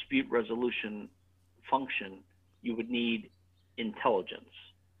and dispute resolution function, you would need intelligence.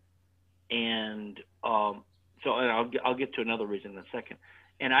 And I'll get to another reason in a second.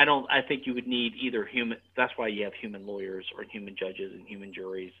 And I think you would need either human. That's why you have human lawyers or human judges and human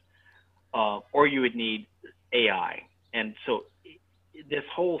juries, or you would need AI. And so this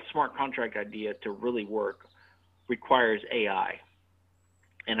whole smart contract idea to really work requires AI.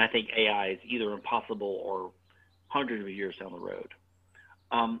 And I think AI is either impossible or hundreds of years down the road.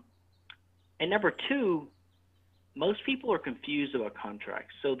 And number two, most people are confused about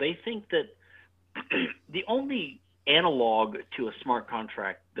contracts. So they think that the only analog to a smart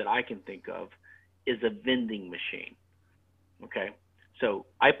contract that I can think of is a vending machine. Okay, so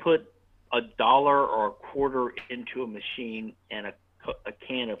I put $1 or a quarter into a machine, and a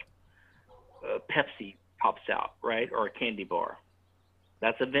can of Pepsi pops out, right, or a candy bar.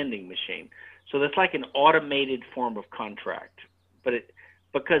 That's a vending machine. So that's like an automated form of contract.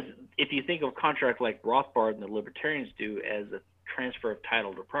 Because if you think of contract like Rothbard and the Libertarians do as a transfer of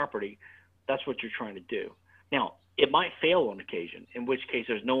title to property, that's what you're trying to do. Now, it might fail on occasion, in which case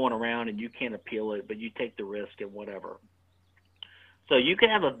there's no one around and you can't appeal it, but you take the risk and whatever. So you can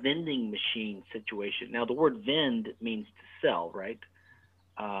have a vending machine situation. Now, the word vend means to sell, right?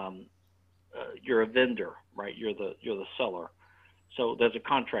 You're a vendor, right? You're the seller. So there's a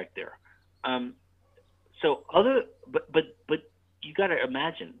contract there. But you got to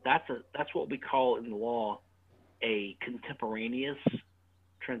imagine that's what we call in the law a contemporaneous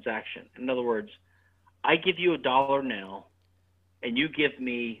transaction. In other words, I give you $1 now, and you give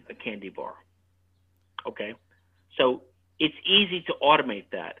me a candy bar. Okay, so it's easy to automate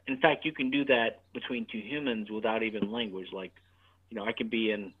that. In fact, you can do that between two humans without even language. Like, I can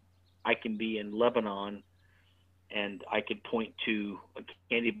be in Lebanon, and I could point to a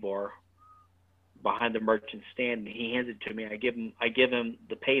candy bar behind the merchant stand, and he hands it to me. I give him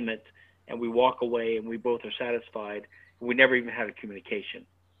the payment, and we walk away, and we both are satisfied. We never even had a communication.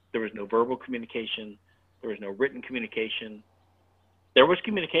 There was no verbal communication. There was no written communication. There was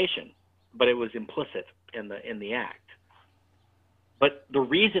communication, but it was implicit in the act. But the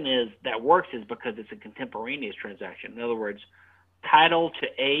reason is that works is because it's a contemporaneous transaction. In other words, title to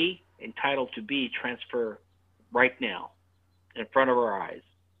A and title to B transfer right now in front of our eyes.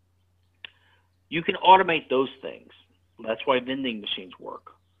 You can automate those things. That's why vending machines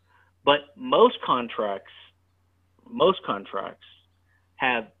work. But most contracts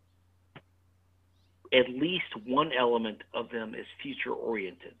have at least one element of them is future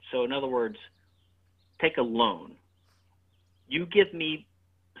oriented. So in other words, take a loan. You give me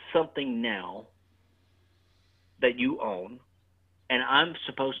something now that you own, and I'm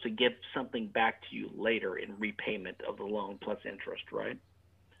supposed to give something back to you later in repayment of the loan plus interest, right?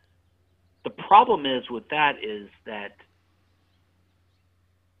 The problem is with that is that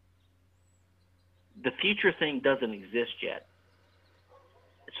the future thing doesn't exist yet.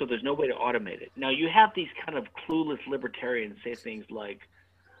 So there's no way to automate it. Now, you have these kind of clueless libertarians say things like,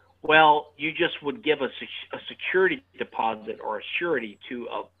 well, you just would give a security deposit or a surety to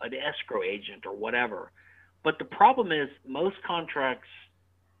an escrow agent or whatever. But the problem is most contracts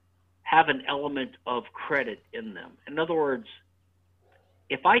have an element of credit in them. In other words,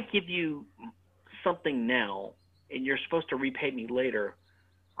 if I give you something now and you're supposed to repay me later,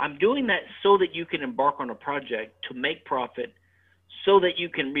 I'm doing that so that you can embark on a project to make profit so that you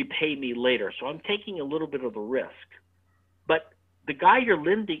can repay me later. So I'm taking a little bit of the risk. But the guy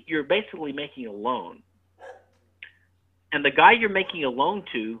you're basically making a loan. And the guy you're making a loan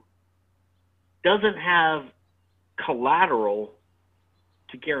to doesn't have collateral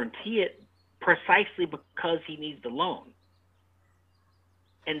to guarantee it precisely because he needs the loan.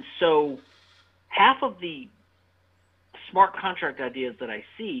 And so half of the smart contract ideas that I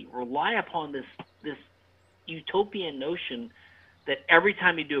see rely upon this utopian notion that every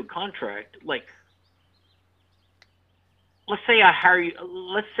time you do a contract, like let's say I hire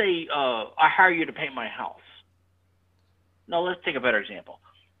you to paint my house. No, let's take a better example.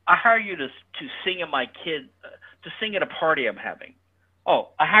 I hire you to sing to sing at a party I'm having. Oh,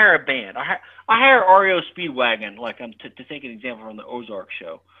 I hire a band. I hire REO Speedwagon, to take an example from the Ozark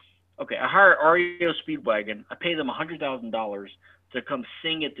show. Okay, I hire REO Speedwagon. I pay them $100,000 to come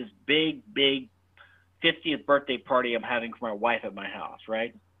sing at this big 50th birthday party I'm having for my wife at my house,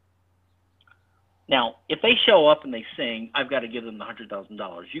 right? Now, if they show up and they sing, I've got to give them the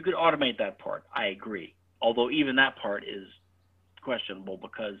 $100,000. You could automate that part. I agree. Although even that part is questionable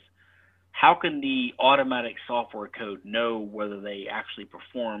because how can the automatic software code know whether they actually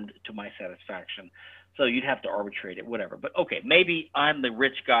performed to my satisfaction? So you'd have to arbitrate it, whatever. But okay, maybe I'm the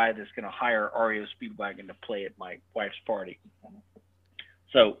rich guy that's going to hire REO Speedwagon to play at my wife's party.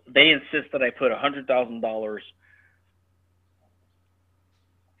 So they insist that I put $100,000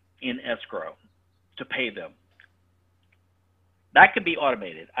 in escrow to pay them. That could be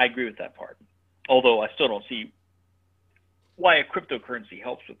automated. I agree with that part. Although I still don't see why a cryptocurrency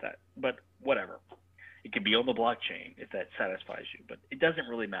helps with that. But whatever. It could be on the blockchain if that satisfies you. But it doesn't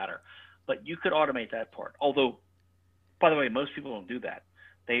really matter. But you could automate that part. Although, by the way, most people don't do that.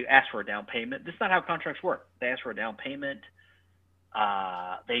 They ask for a down payment. That's not how contracts work. They ask for a down payment.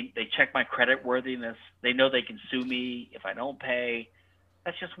 They check my credit worthiness. They know they can sue me if I don't pay.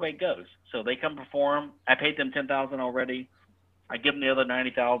 That's just the way it goes. So they come perform. I paid them $10,000 already. I give them the other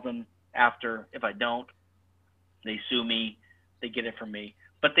 $90,000. after. If I don't, they sue me, they get it from me.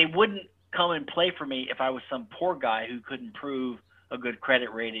 But they wouldn't come and play for me if I was some poor guy who couldn't prove a good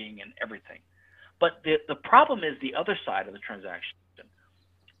credit rating and everything. But the problem is the other side of the transaction.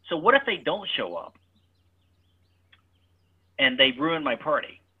 So what if they don't show up and they ruin my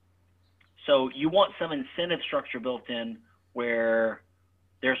party? So you want some incentive structure built in where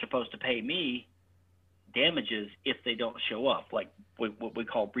they're supposed to pay me damages if they don't show up, like what we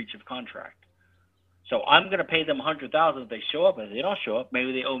call breach of contract. So I'm going to pay them $100,000 if they show up. If they don't show up,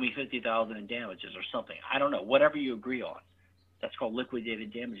 maybe they owe me $50,000 in damages or something. I don't know. Whatever you agree on. That's called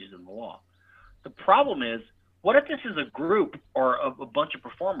liquidated damages in the law. The problem is, what if this is a group or a bunch of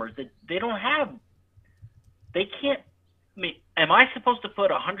performers that they don't have? They can't. I mean, am I supposed to put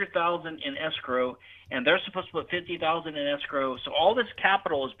 $100,000 in escrow, and they're supposed to put $50,000 in escrow? So all this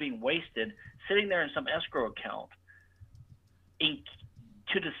capital is being wasted, sitting there in some escrow account,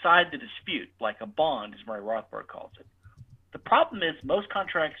 to decide the dispute, like a bond, as Murray Rothbard calls it. The problem is most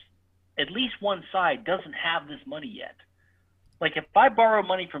contracts, at least one side doesn't have this money yet. Like if I borrow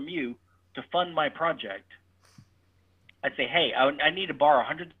money from you to fund my project, I'd say, hey, I need to borrow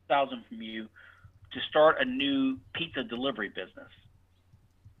 $100,000 from you to start a new pizza delivery business.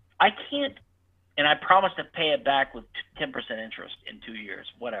 I can't, and I promise to pay it back with 10% interest in 2 years,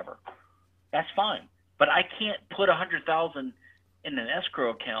 whatever. That's fine. But I can't put $100,000 in an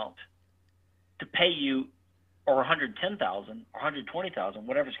escrow account to pay you, or $110,000 or $120,000,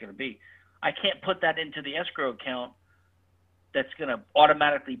 whatever it's going to be. I can't put that into the escrow account that's going to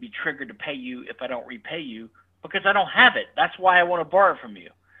automatically be triggered to pay you if I don't repay you, because I don't have it. That's why I want to borrow from you.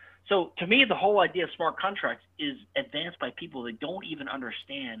 So to me, the whole idea of smart contracts is advanced by people that don't even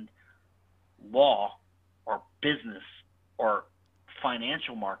understand law or business or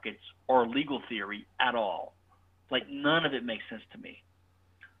financial markets or legal theory at all. Like none of it makes sense to me.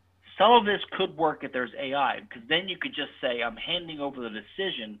 Some of this could work if there's AI, because then you could just say, I'm handing over the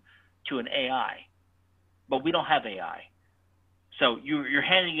decision to an AI, but we don't have AI. So you're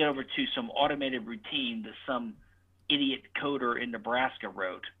handing it over to some automated routine that some idiot coder in Nebraska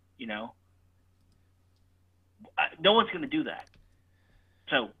wrote, you know? No one's going to do that.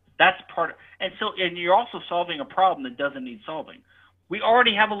 So that's part of, and you're also solving a problem that doesn't need solving. We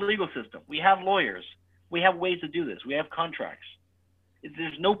already have a legal system. We have lawyers. We have ways to do this. We have contracts.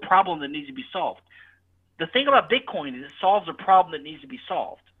 There's no problem that needs to be solved. The thing about Bitcoin is it solves a problem that needs to be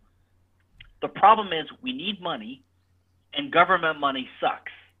solved. The problem is we need money, and government money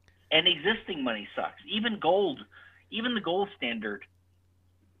sucks, and existing money sucks. Even the gold standard,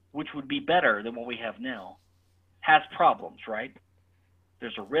 which would be better than what we have now, has problems, right?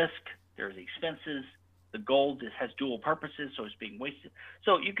 There's a risk, there's expenses, the gold has dual purposes, so it's being wasted.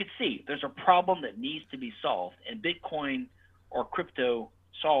 So you could see there's a problem that needs to be solved, and Bitcoin or crypto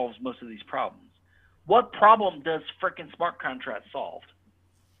solves most of these problems. What problem does frickin' smart contracts solve?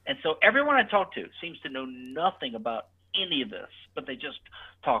 And so everyone I talk to seems to know nothing about any of this, but they just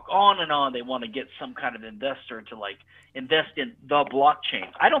talk on and on. They want to get some kind of investor to like invest in the blockchain.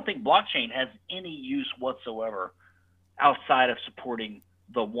 I don't think blockchain has any use whatsoever outside of supporting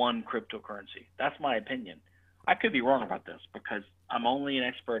the one cryptocurrency. That's my opinion. I could be wrong about this because I'm only an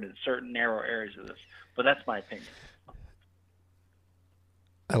expert in certain narrow areas of this, but that's my opinion.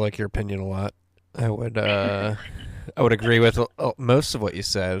 I like your opinion a lot. I would agree with most of what you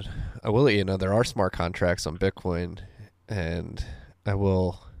said. I will let you know there are smart contracts on Bitcoin, and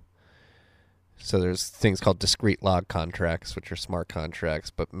so there's things called discrete log contracts, which are smart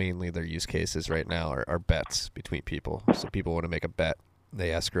contracts, but mainly their use cases right now are bets between people. So people want to make a bet.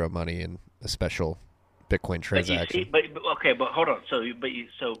 They escrow money in a special Bitcoin transaction. But hold on. So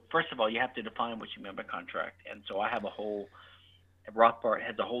first of all, you have to define what you mean by contract. And so I have Rothbard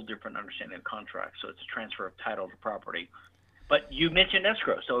has a whole different understanding of contract. So it's a transfer of title to property. But you mentioned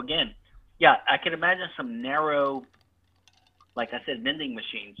escrow. So again, yeah, I can imagine some narrow, like I said, vending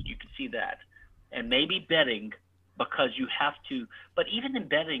machines. You can see that. And maybe betting, because you have to, but even in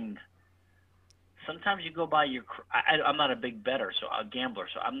betting, sometimes you go by your, I'm not a big bettor, so a gambler,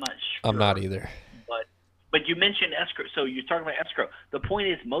 so I'm not sure. I'm not either. But you mentioned escrow, so you're talking about escrow. The point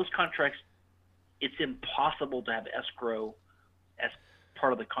is most contracts, it's impossible to have escrow as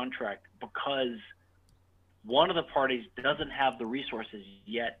part of the contract because one of the parties doesn't have the resources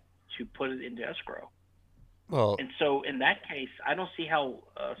yet to put it into escrow. Well, and so in that case, I don't see how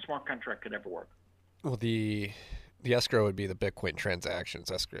a smart contract could ever work. Well, the escrow would be the Bitcoin transactions,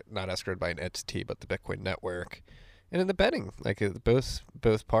 not escrowed by an entity, but the Bitcoin network. And in the betting, like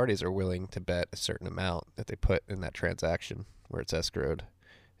both parties are willing to bet a certain amount that they put in that transaction where it's escrowed,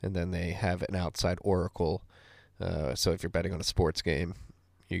 and then they have an outside oracle. So if you're betting on a sports game,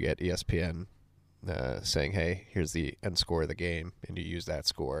 You get ESPN saying, "Hey, here's the end score of the game," and you use that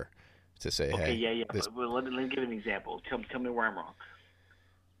score to say, Okay, "Hey, yeah. this." Well, let me give you an example. Tell me where I'm wrong.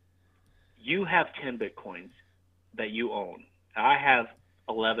 You have 10 Bitcoins that you own. I have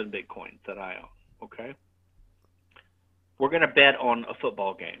 11 Bitcoins that I own, okay? We're going to bet on a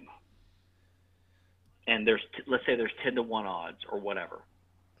football game. And let's say there's 10-1 odds or whatever.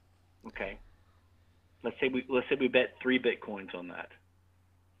 Okay? Let's say we bet 3 Bitcoins on that.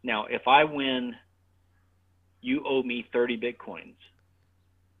 Now, if I win, you owe me 30 Bitcoins.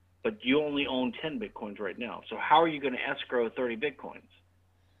 But you only own 10 Bitcoins right now. So how are you going to escrow 30 Bitcoins?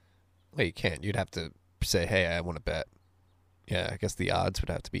 Well, you can't. You'd have to say, "Hey, I want to bet." Yeah, I guess the odds would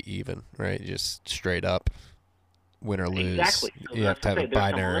have to be even, right? Just straight up, win or lose. Exactly. So you have to have a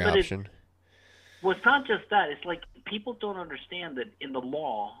binary option. Well, it's not just that. It's like people don't understand that in the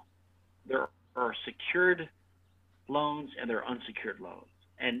law, there are secured loans and there are unsecured loans.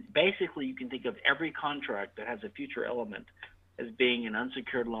 And basically, you can think of every contract that has a future element as being an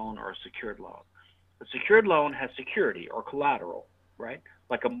unsecured loan or a secured loan. A secured loan has security or collateral, right?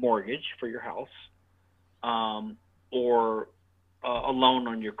 Like a mortgage for your house, or a loan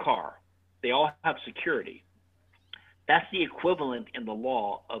on your car. They all have security. That's the equivalent in the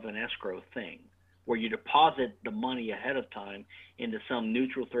law of an escrow thing, where you deposit the money ahead of time into some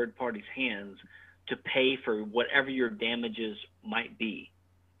neutral third party's hands to pay for whatever your damages might be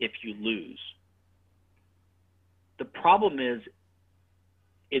if you lose. The problem is,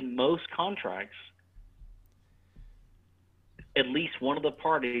 in most contracts, at least one of the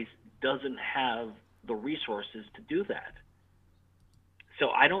parties doesn't have the resources to do that.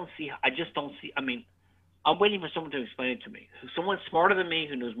 So I just don't see, I'm waiting for someone to explain it to me. Someone smarter than me,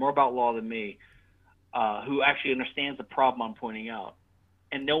 who knows more about law than me, who actually understands the problem I'm pointing out.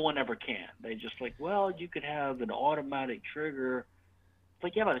 And no one ever can. They just like, well, you could have an automatic trigger. It's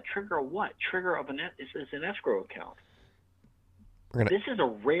like, yeah, but a trigger of what? Trigger of it's an escrow account. This is a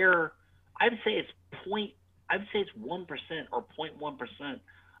rare, I'd say it's 1% or 0.1%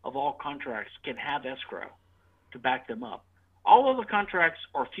 of all contracts can have escrow to back them up. All other contracts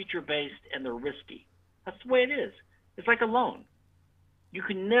are future-based and they're risky. That's the way it is. It's like a loan. You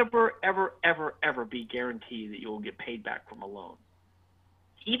can never, ever, ever, ever be guaranteed that you will get paid back from a loan,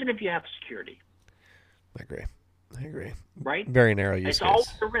 even if you have security. I agree. Right? Very narrow use case. It's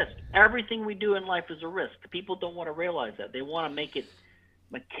always a risk. Everything we do in life is a risk. People don't want to realize that. They want to make it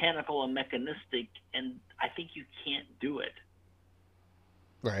mechanical and mechanistic, and I think you can't do it.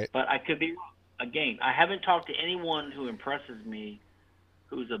 Right. But I could be wrong. Again, I haven't talked to anyone who impresses me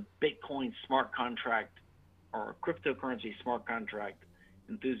who's a Bitcoin smart contract or a cryptocurrency smart contract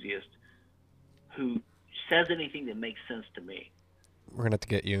enthusiast who says anything that makes sense to me. We're gonna have to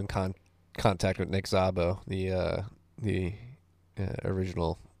get you in contact with Nick Szabo, the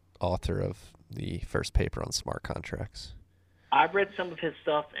original author of the first paper on smart contracts. I've read some of his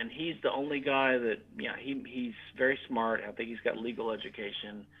stuff, and he's the only guy that, he's very smart. I think he's got legal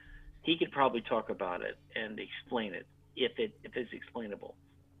education. He could probably talk about it and explain it if it's explainable.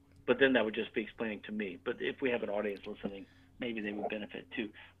 But then that would just be explaining to me. But if we have an audience listening, maybe they would benefit too.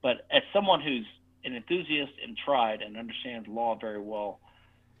 But as someone who's an enthusiast and tried and understands law very well,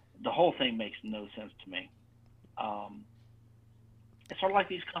 the whole thing makes no sense to me. It's sort of like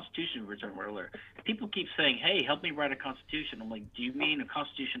these constitutions we were talking about earlier. People keep saying, hey, help me write a constitution. I'm like, do you mean a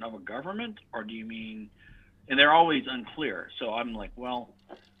constitution of a government, or do you mean, and they're always unclear. So I'm like, well,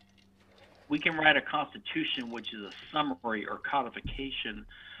 we can write a constitution which is a summary or codification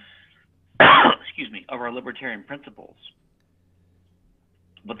excuse me, of our libertarian principles.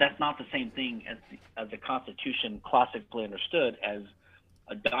 But that's not the same thing as the Constitution classically understood as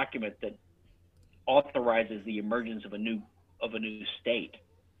a document that authorizes the emergence of a new state,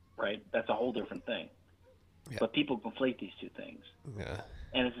 right? That's a whole different thing. Yeah. But people conflate these two things. Yeah.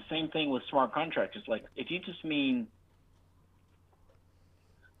 And it's the same thing with smart contracts. It's like, if you just mean,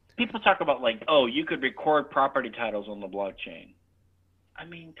 people talk about like, oh, you could record property titles on the blockchain. I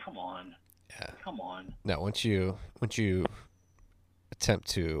mean, come on. Yeah. Come on. No, once you attempt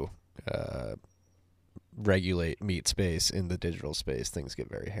to regulate meat space in the digital space, things get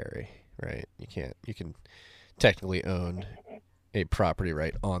very hairy, right? You can technically own a property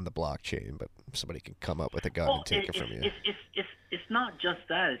right on the blockchain, but somebody can come up with a gun and take it from you. It's not just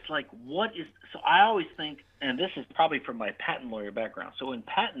that. It's like, so I always think, and this is probably from my patent lawyer background. So in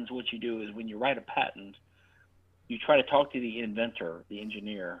patents, what you do is when you write a patent, you try to talk to the inventor, the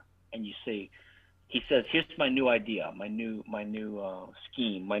engineer, and you say, he says, here's my new idea, my new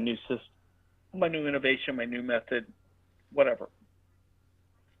scheme, my new system, my new innovation, my new method, whatever.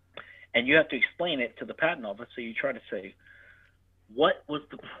 And you have to explain it to the patent office. So you try to say, what was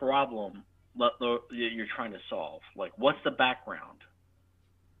the problem that you're trying to solve? Like, what's the background?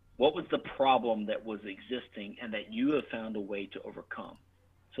 What was the problem that was existing and that you have found a way to overcome?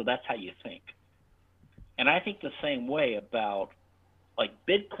 So that's how you think. And I think the same way about, like,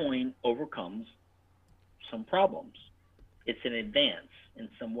 Bitcoin overcomes some problems. It's an advance in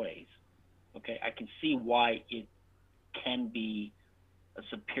some ways. Okay, I can see why it can be a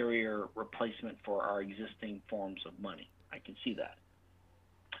superior replacement for our existing forms of money. I can see that.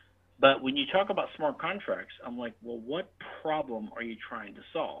 But when you talk about smart contracts, I'm like, well, what problem are you trying to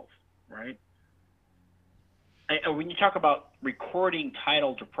solve, right? And when you talk about recording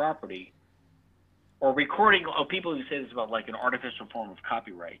title to property, or recording, people who say this about like an artificial form of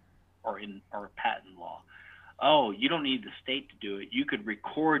copyright or patent law. Oh, you don't need the state to do it. You could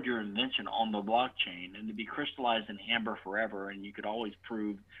record your invention on the blockchain and it'd be crystallized in amber forever, and you could always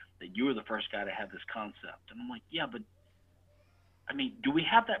prove that you were the first guy to have this concept. And I'm like, yeah, but I mean, do we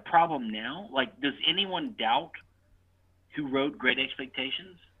have that problem now? Like, does anyone doubt who wrote Great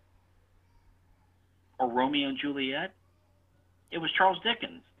Expectations or Romeo and Juliet? It was Charles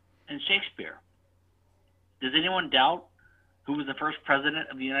Dickens and Shakespeare. Does anyone doubt who was the first president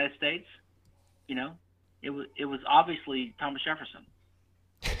of the United States? You know, it was obviously Thomas Jefferson.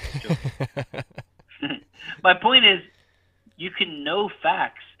 My point is, you can know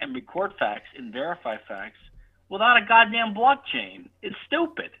facts and record facts and verify facts without a goddamn blockchain. It's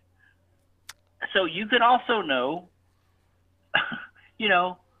stupid. So you could also know, you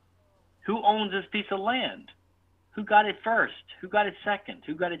know, who owns this piece of land, who got it first, who got it second,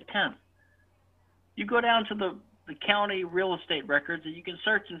 who got it 10th. You go down to the county real estate records and you can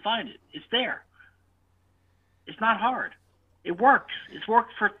search and find it. It's there. It's not hard. It works. It's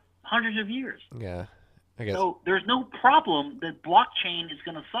worked for hundreds of years. Yeah, I guess. So there's no problem that blockchain is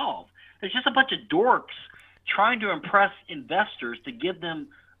going to solve. There's just a bunch of dorks trying to impress investors to give them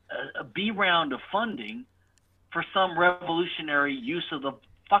a B round of funding for some revolutionary use of the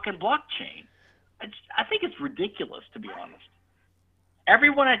fucking blockchain. I think it's ridiculous, to be honest.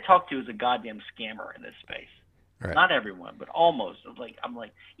 Everyone I talk to is a goddamn scammer in this space. Right. Not everyone, but almost. I'm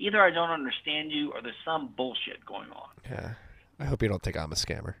like, either I don't understand you or there's some bullshit going on. Yeah. I hope you don't think I'm a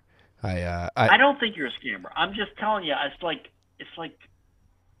scammer. I don't think you're a scammer. I'm just telling you, it's like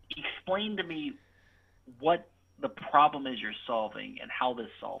explain to me what the problem is you're solving and how this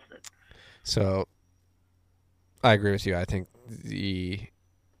solves it. So I agree with you. I think the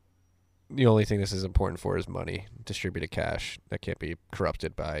only thing this is important for is money, distributed cash that can't be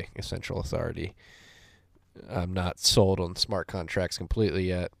corrupted by a central authority. I'm not sold on smart contracts completely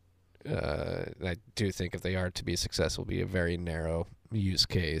yet. I do think if they are to be successful, it'll be a very narrow use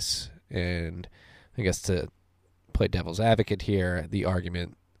case. And I guess to play devil's advocate here, the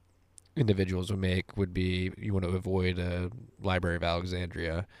argument individuals would make would be you want to avoid a Library of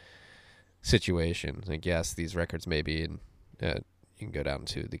Alexandria situation. Like, yes, these records may be in you can go down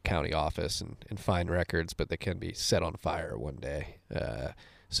to the county office and find records, but they can be set on fire one day.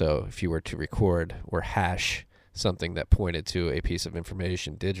 So if you were to record or hash something that pointed to a piece of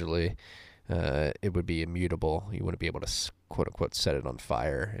information digitally, it would be immutable. You wouldn't be able to, quote unquote, set it on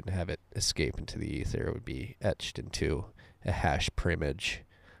fire and have it escape into the ether. It would be etched into a hash primage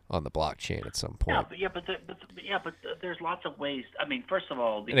on the blockchain at some point. But there's lots of ways. I mean, first of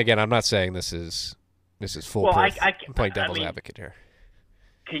all, and again, I'm not saying this is foolproof. I'm playing devil's advocate here.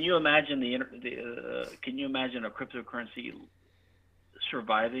 Can you imagine can you imagine a cryptocurrency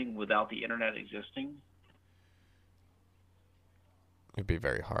surviving without the internet existing? It'd be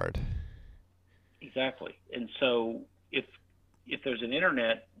very hard. Exactly. And so if there's an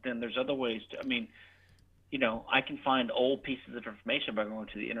internet, then there's other ways to, I mean, you know, I can find old pieces of information by going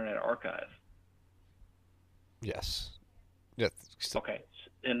to the Internet Archive. Yes. Yeah. Okay.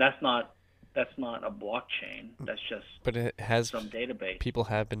 And that's not a blockchain. That's just but it has some database. People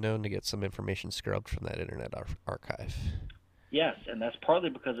have been known to get some information scrubbed from that Internet Archive. Yes, and that's partly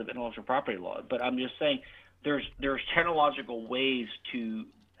because of intellectual property law. But I'm just saying there's technological ways to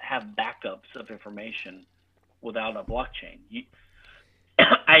have backups of information without a blockchain.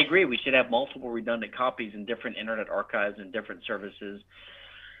 I agree. We should have multiple redundant copies in different Internet archives and different services.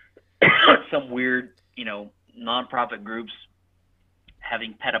 Some weird, you know, nonprofit groups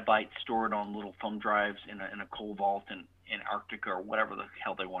having petabytes stored on little thumb drives in a coal vault in Antarctica or whatever the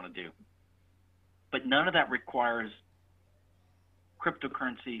hell they want to do. But none of that requires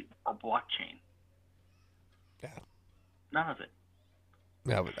cryptocurrency or blockchain. Yeah. None of it.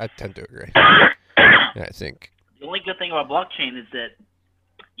 No, I tend to agree. I think the only good thing about blockchain is that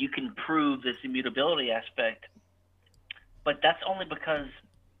you can prove this immutability aspect, but that's only because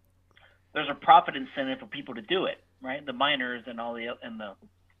there's a profit incentive for people to do it. right? The miners and all the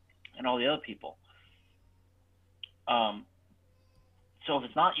other people. So if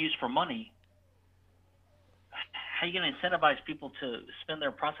it's not used for money, how are you going to incentivize people to spend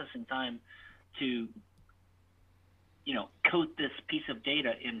their processing time to, coat this piece of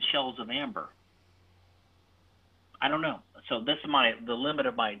data in shells of amber? I don't know. So this is the limit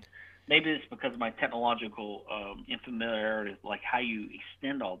of my. Maybe it's because of my technological infamiliarity, like how you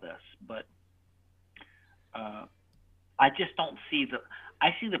extend all this. But I just don't see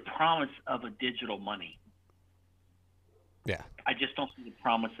I see the promise of a digital money. Yeah. I just don't see the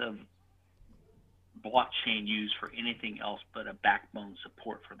promise of blockchain used for anything else but a backbone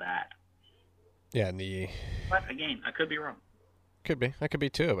support for that. Yeah, But again, I could be wrong. Could be. I could be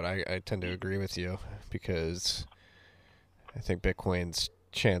too, but I tend to agree with you because I think Bitcoin's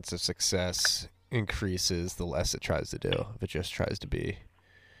chance of success increases the less it tries to do. If it just tries to be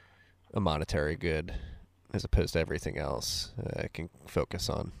a monetary good as opposed to everything else, it can focus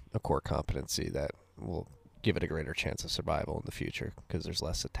on a core competency that will give it a greater chance of survival in the future because there's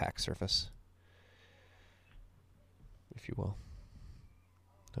less attack surface, if you will.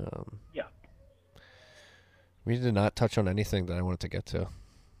 Yeah. We did not touch on anything that I wanted to get to.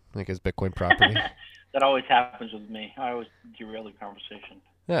 I think is Bitcoin property. That always happens with me. I always derail the conversation.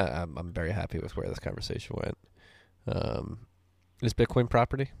 Yeah, I'm very happy with where this conversation went. Is Bitcoin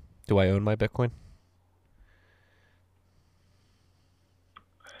property? Do I own my Bitcoin?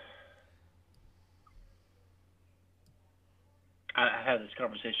 I had this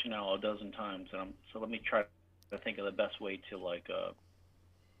conversation now a dozen times, so let me try to think of the best way to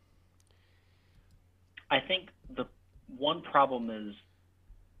I think the one problem is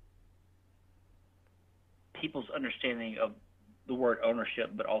people's understanding of the word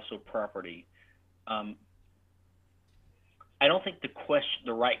ownership, but also property. I don't think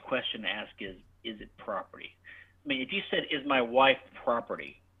the right question to ask is it property? I mean, if you said, "Is my wife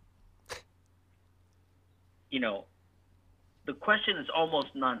property?" The question is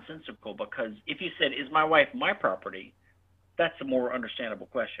almost nonsensical because if you said, "Is my wife my property?" that's a more understandable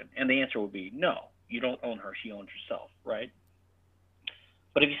question, and the answer would be no. You don't own her; she owns herself, right?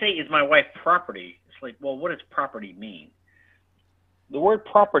 But if you say, "Is my wife property?" it's like, well, what does property mean? The word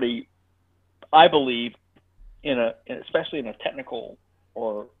property, I believe, especially in a technical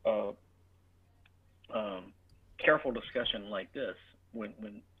or careful discussion like this,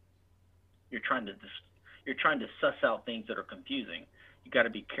 when you're trying to suss out things that are confusing, you got to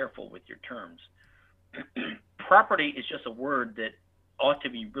be careful with your terms. Property is just a word that ought to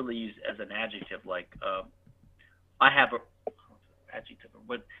be really used as an adjective, like I have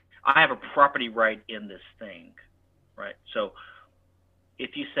a property right in this thing, right? So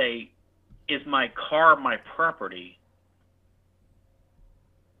if you say, "Is my car my property?"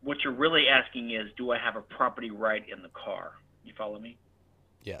 what you're really asking is, do I have a property right in the car? You follow me?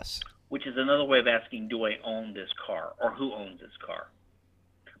 Yes. Which is another way of asking, do I own this car, or who owns this car?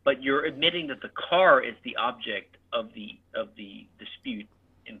 But you're admitting that the car is the object of the dispute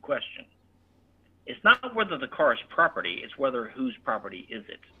in question. It's not whether the car is property, it's whether whose property is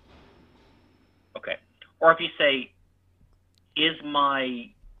it. Okay. Or if you say, is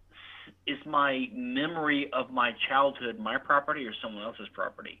my memory of my childhood my property or someone else's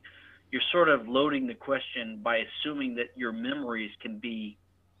property? You're sort of loading the question by assuming that your memories can be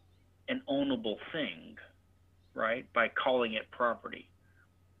an ownable thing, right? By calling it property.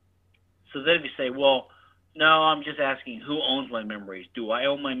 So then if you say, well, no, I'm just asking who owns my memories. Do I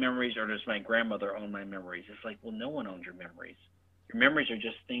own my memories or does my grandmother own my memories? It's like, well, no one owns your memories. Your memories are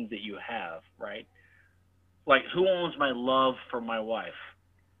just things that you have, right? Like, who owns my love for my wife?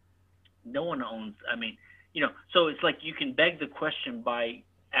 No one owns, so it's like you can beg the question by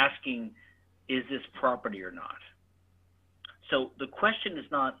asking, is this property or not? So the question is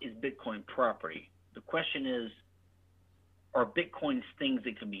not, is Bitcoin property? The question is, are Bitcoins things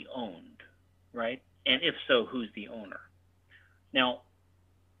that can be owned, right? And if so, who's the owner? Now,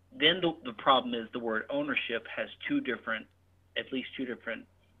 then the problem is the word ownership has at least two different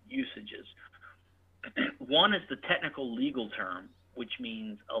usages. One is the technical legal term, which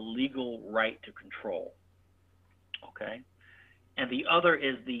means a legal right to control, okay? And the other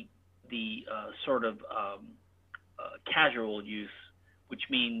is the casual use, which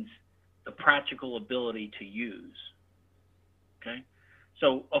means the practical ability to use, okay?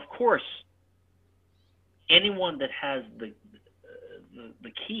 So, of course, anyone that has the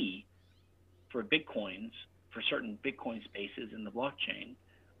key for Bitcoins, for certain Bitcoin spaces in the blockchain,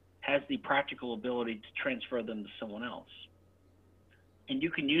 has the practical ability to transfer them to someone else. And you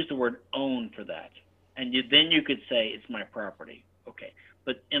can use the word own for that. And then you could say it's my property. Okay.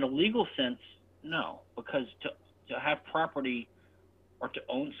 But in a legal sense, no, because to to have property or to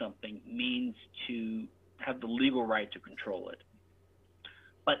own something means to have the legal right to control it.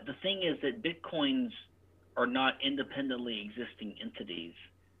 But the thing is that Bitcoins are not independently existing entities.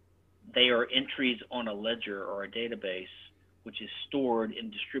 They are entries on a ledger or a database, which is stored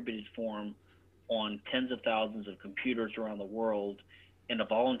in distributed form on tens of thousands of computers around the world in a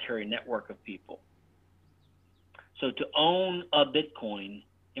voluntary network of people. So to own a Bitcoin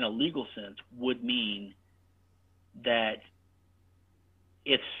in a legal sense would mean that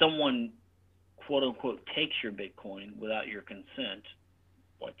if someone, quote unquote, takes your Bitcoin without your consent,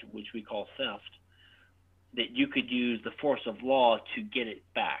 which we call theft, that you could use the force of law to get it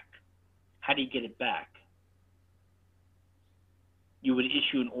back. How do you get it back? You would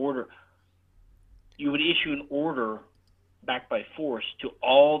issue an order. You would issue an order backed by force to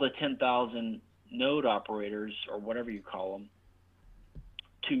all the 10,000 node operators, or whatever you call them,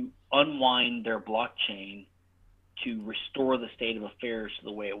 to unwind their blockchain, to restore the state of affairs to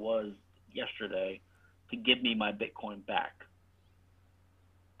the way it was yesterday, to give me my Bitcoin back.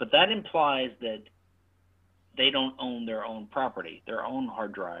 But that implies that they don't own their own property, their own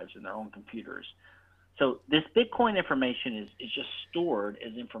hard drives and their own computers. So this Bitcoin information is just stored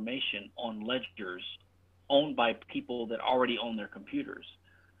as information on ledgers owned by people that already own their computers.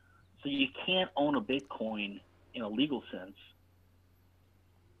 So you can't own a Bitcoin in a legal sense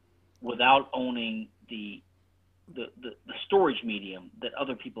without owning the storage medium that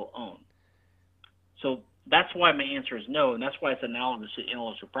other people own. So that's why my answer is no, and that's why it's analogous to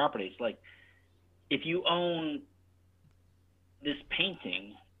intellectual property. It's like, if you own this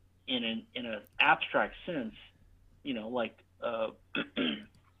painting in an abstract sense, you know, like the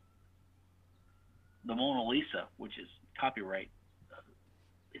Mona Lisa, which is copyright,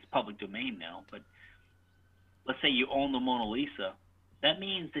 it's public domain now, but let's say you own the Mona Lisa, that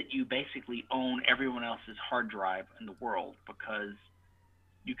means that you basically own everyone else's hard drive in the world, because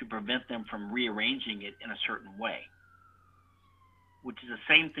you can prevent them from rearranging it in a certain way, which is the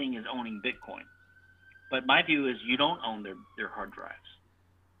same thing as owning Bitcoin. But my view is you don't own their hard drives.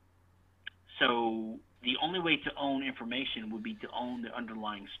 So the only way to own information would be to own the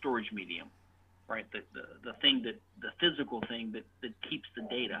underlying storage medium, right? The thing that, the physical thing that keeps the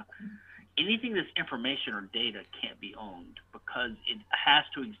data. Anything that's information or data can't be owned, because it has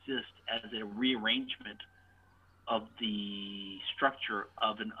to exist as a rearrangement of the structure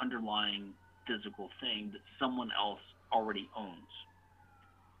of an underlying physical thing that someone else already owns.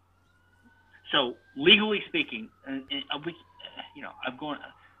 So legally speaking, you know,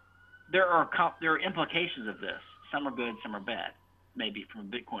 there are implications of this. Some are good, some are bad, maybe from a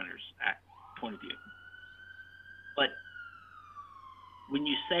Bitcoiner's point of view. But when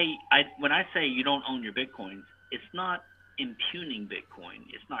I say you don't own your Bitcoins, it's not impugning Bitcoin.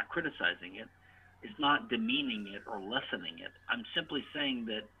 It's not criticizing it. It's not demeaning it or lessening it. I'm simply saying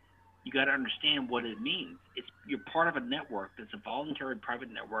that you got to understand what it means. You're part of a network that's a voluntary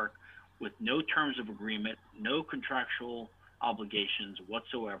private network with no terms of agreement, no contractual obligations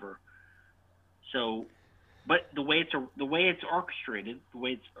whatsoever. So, but the way it's orchestrated, the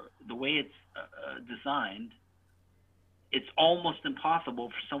way it's designed, it's almost impossible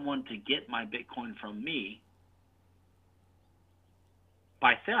for someone to get my Bitcoin from me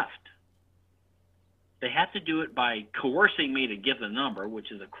by theft. They have to do it by coercing me to give the number,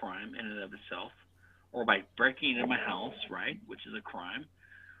 which is a crime in and of itself, or by breaking into my house, right, which is a crime.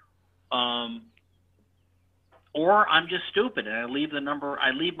 Or I'm just stupid and I leave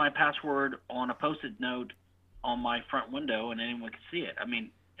my password on a Post-it note on my front window and anyone can see it. I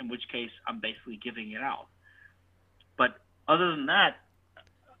mean, in which case I'm basically giving it out. But other than that,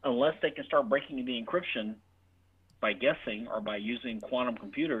 unless they can start breaking the encryption by guessing or by using quantum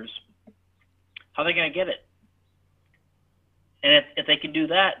computers, how are they going to get it? And if they can do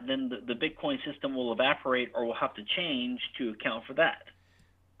that, then the Bitcoin system will evaporate or will have to change to account for that,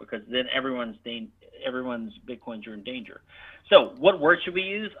 because then everyone's Bitcoins are in danger. So what word should we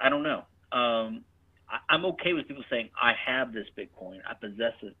use? I don't know. I'm okay with people saying, I have this Bitcoin, I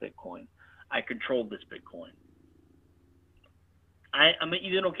possess this Bitcoin, I control this Bitcoin. I'm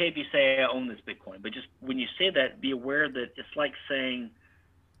even okay if you say I own this Bitcoin, but just when you say that, be aware that it's like saying,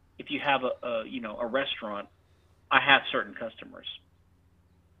 if you have a restaurant, I have certain customers.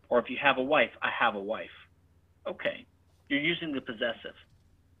 Or if you have a wife, I have a wife. Okay, you're using the possessive.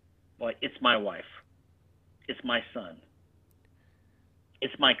 Like, it's my wife. It's my son.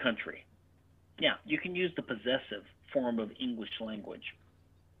 It's my country. Yeah, you can use the possessive form of English language,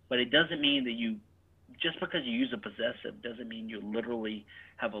 but it doesn't mean that just because you use a possessive doesn't mean you literally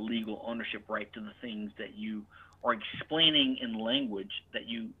have a legal ownership right to the things that you are explaining in language that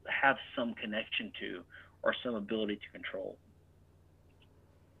you have some connection to or some ability to control.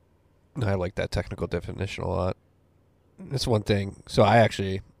 I like that technical definition a lot. It's one thing. So I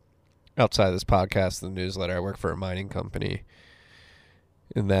actually, outside of this podcast, the newsletter, I work for a mining company.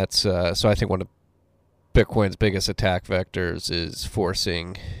 And that's, so I think one of Bitcoin's biggest attack vectors is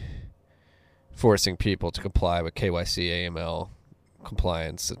forcing people to comply with KYC AML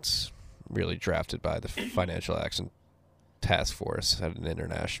compliance. It's really drafted by the Financial Action Task Force at an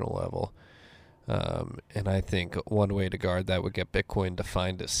international level. And I think one way to guard that would get Bitcoin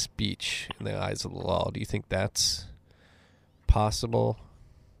defined as speech in the eyes of the law. Do you think that's possible?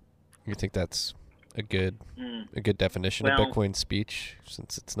 You think that's a good definition of Bitcoin speech,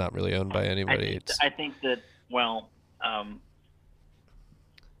 since it's not really owned by anybody? I think that,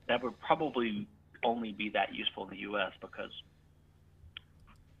 that would probably only be that useful in the U.S. because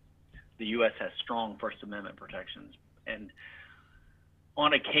the U.S. has strong First Amendment protections. And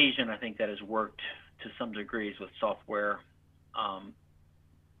on occasion, I think that has worked to some degrees with software.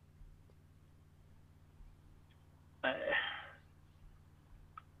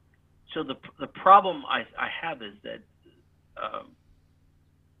 So the problem I have is that,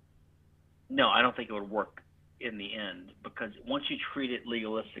 no, I don't think it would work in the end, because once you treat it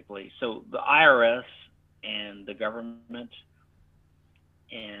legalistically, so the IRS and the government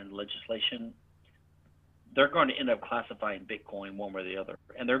and legislation, they're going to end up classifying Bitcoin one way or the other.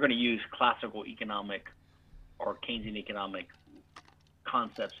 And they're going to use classical economic or Keynesian economic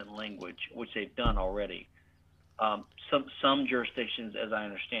concepts and language, which they've done already. Some jurisdictions, as I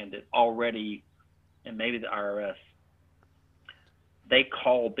understand it, already, and maybe the IRS, they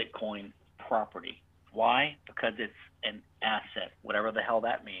call Bitcoin property. Why? Because it's an asset, whatever the hell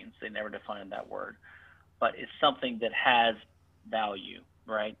that means. They never defined that word. But it's something that has value,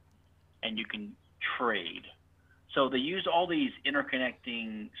 right? And you can trade. So they use all these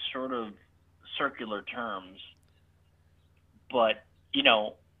interconnecting sort of circular terms. But,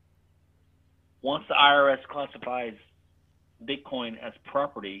 once the IRS classifies Bitcoin as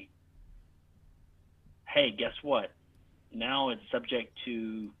property, hey, guess what? Now it's subject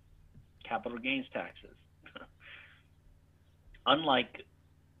to capital gains taxes. Unlike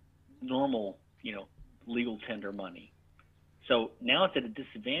normal, legal tender money. So now it's at a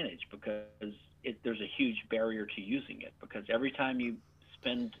disadvantage because there's a huge barrier to using it, because every time you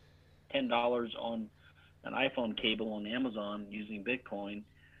spend $10 on an iPhone cable on Amazon using Bitcoin,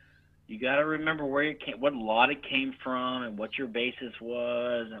 you got to remember where it came, what lot it came from, and what your basis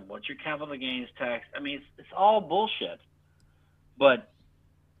was, and what your capital gains tax. I mean, it's all bullshit. But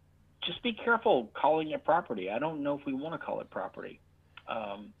just be careful calling it property. I don't know if we want to call it property.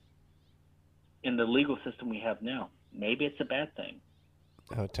 In the legal system we have now, maybe it's a bad thing.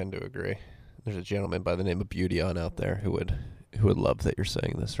 I would tend to agree. There's a gentleman by the name of Beauty On out there who would love that you're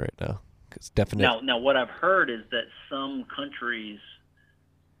saying this right now. Now, what I've heard is that some countries,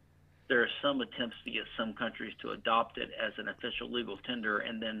 there are some attempts to get some countries to adopt it as an official legal tender,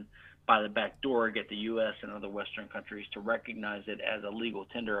 and then by the back door get the U.S. and other Western countries to recognize it as a legal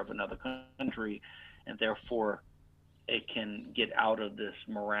tender of another country, and therefore it can get out of this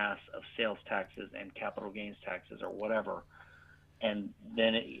morass of sales taxes and capital gains taxes or whatever. And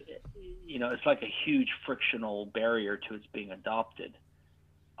then it's like a huge frictional barrier to its being adopted.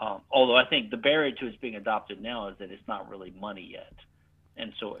 Although I think the barrier to its being adopted now is that it's not really money yet,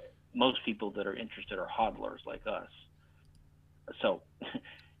 and so most people that are interested are hodlers like us. So,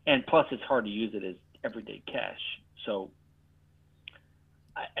 and plus it's hard to use it as everyday cash. So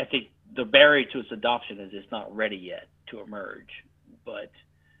I think the barrier to its adoption is it's not ready yet to emerge. But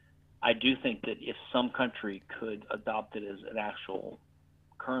I do think that if some country could adopt it as an actual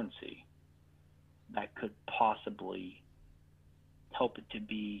currency, that could possibly help it to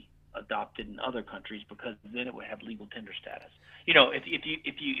be adopted in other countries, because then it would have legal tender status.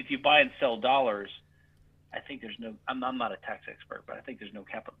 If you buy and sell dollars, I think there's no. I'm not a tax expert, but I think there's no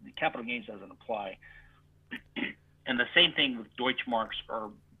capital. The capital gains doesn't apply. And the same thing with Deutschmarks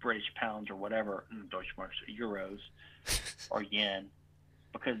or British pounds or whatever, Deutschmarks, euros, or yen,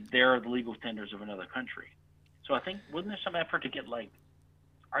 because they're the legal tenders of another country. So I think, wasn't there some effort to get like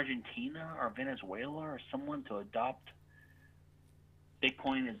Argentina or Venezuela or someone to adopt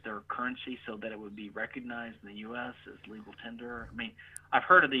Bitcoin as their currency so that it would be recognized in the U.S. as legal tender? I mean, I've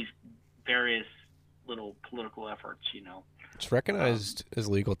heard of these various little political efforts, It's recognized as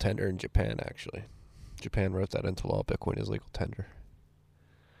legal tender in Japan, actually. Japan wrote that into law. Bitcoin is legal tender.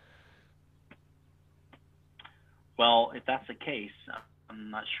 Well, if that's the case,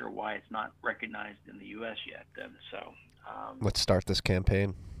 I'm not sure why it's not recognized in the U.S. yet then. So let's start this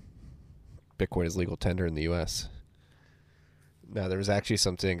campaign. Bitcoin is legal tender in the U.S. No, there was actually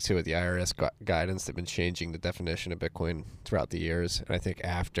something too with the IRS guidance. They've been changing the definition of Bitcoin throughout the years, and I think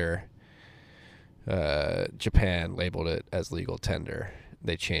after Japan labeled it as legal tender,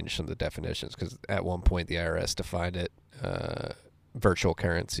 they changed some of the definitions, because at one point the IRS defined it virtual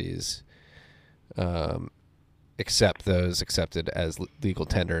currencies, except those accepted as legal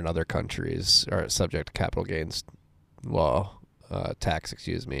tender in other countries are subject to capital gains law tax.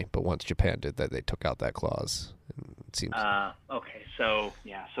 Excuse me. But once Japan did that, they took out that clause. It seems. Okay, so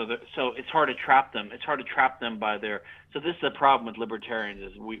yeah, so it's hard to trap them. It's hard to trap them by their. So this is the problem with libertarians: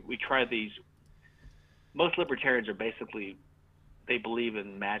 is we try these. Most libertarians are basically, they believe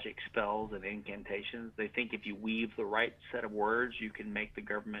in magic spells and incantations. They think if you weave the right set of words, you can make the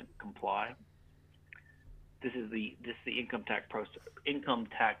government comply. This is the income tax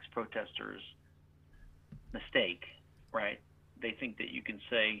protesters' mistake, right? They think that you can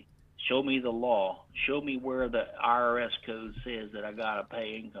say, show me the law, show me where the IRS code says that I gotta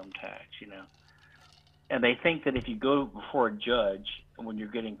pay income tax, And they think that if you go before a judge when you're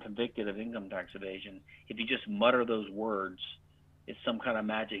getting convicted of income tax evasion, if you just mutter those words, it's some kind of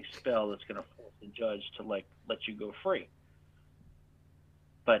magic spell that's going to force the judge to let you go free.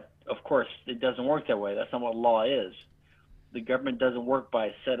 But of course, it doesn't work that way. That's not what law is. The government doesn't work by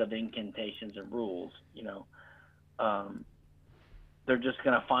a set of incantations and rules. They're just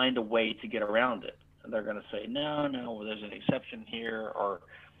going to find a way to get around it. And they're going to say, no, well, there's an exception here, or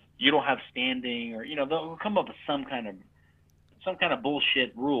you don't have standing, or they'll come up with some kind of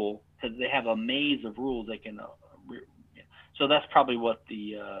bullshit rule, because they have a maze of rules they can. So that's probably what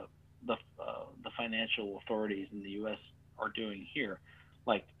the financial authorities in the U.S. are doing here.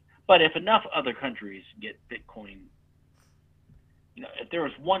 But if enough other countries get Bitcoin, if there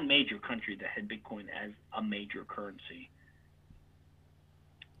was one major country that had Bitcoin as a major currency,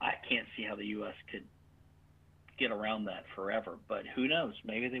 I can't see how the U.S. could get around that forever. But who knows?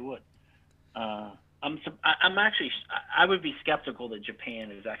 Maybe they would. I would be skeptical that Japan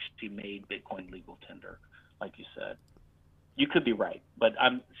has actually made Bitcoin legal tender, like you said. You could be right, but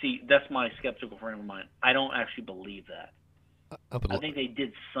that's my skeptical frame of mind. I don't actually believe that. I think they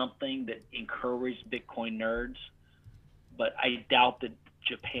did something that encouraged Bitcoin nerds, but I doubt that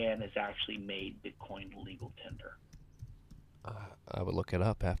Japan has actually made Bitcoin legal tender. I would look it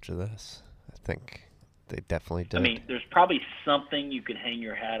up after this. I think they definitely did. I mean, there's probably something you could hang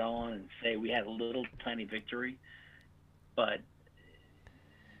your hat on and say we had a little tiny victory, but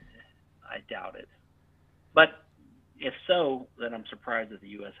I doubt it. But if so, then I'm surprised that the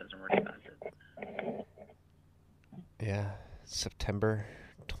U.S. hasn't recognized it. Yeah, September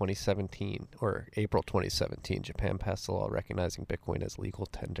 2017 or April 2017, Japan passed a law recognizing Bitcoin as legal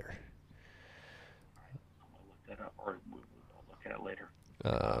tender. I'm gonna look that up, or we'll look at it later.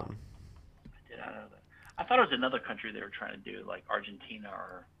 I did not know that. I thought it was another country they were trying to do, like Argentina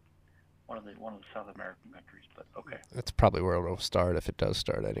or one of the South American countries. But okay, that's probably where it'll start, if it does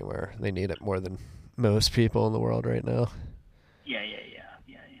start anywhere. They need it more than most people in the world right now. Yeah.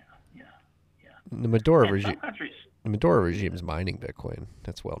 The Maduro regime is mining Bitcoin.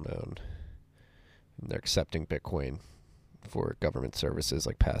 That's well known. And they're accepting Bitcoin for government services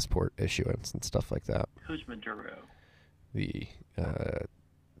like passport issuance and stuff like that. Who's Maduro? The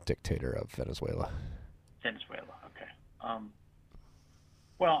dictator of Venezuela. Venezuela. Okay.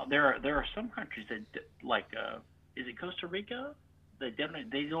 Well, there are some countries that is it Costa Rica? They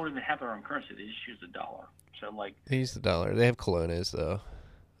don't even have their own currency. They just use the dollar. So they use the dollar. They have colones though.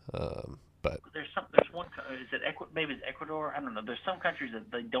 But there's one. Is it maybe it's Ecuador? I don't know. There's some countries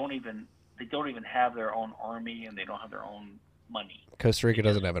that they don't even have their own army, and they don't have their own money. Costa Rica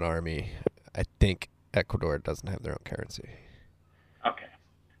doesn't have an army. I think Ecuador doesn't have their own currency. Okay,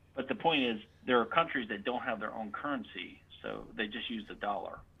 but the point is, there are countries that don't have their own currency, so they just use the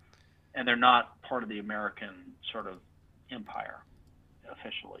dollar, and they're not part of the American sort of empire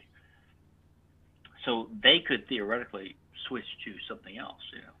officially. So they could theoretically switch to something else,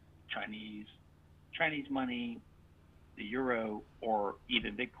 Chinese money, the euro, or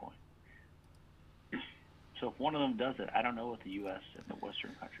even Bitcoin. So if one of them does it, I don't know what the U.S. and the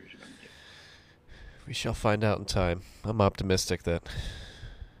Western countries are going to do. We shall find out in time. I'm optimistic that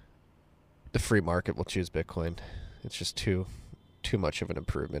the free market will choose Bitcoin. It's just too much of an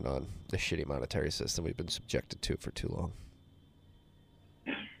improvement on the shitty monetary system we've been subjected to for too long.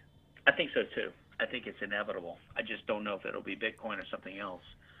 I think so too. I think it's inevitable. I just don't know if it'll be Bitcoin or something else.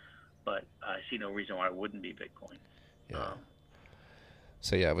 But I see no reason why it wouldn't be Bitcoin. Yeah.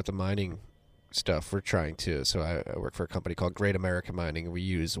 So yeah, with the mining stuff, we're trying to. So I work for a company called Great American Mining, and we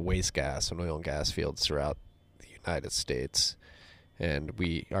use waste gas and oil and gas fields throughout the United States. And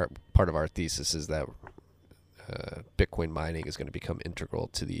part of our thesis is that Bitcoin mining is going to become integral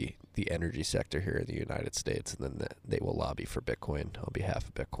to the energy sector here in the United States, and then they will lobby for Bitcoin on behalf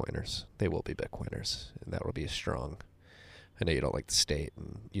of Bitcoiners. They will be Bitcoiners, and that will be a strong. I know you don't like the state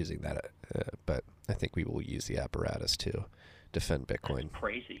and using that, but I think we will use the apparatus to defend Bitcoin.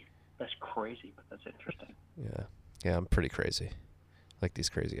 That's crazy, but that's interesting. Yeah, I'm pretty crazy. I like these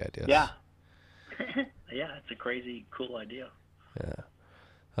crazy ideas. Yeah. Yeah, it's a crazy, cool idea. Yeah.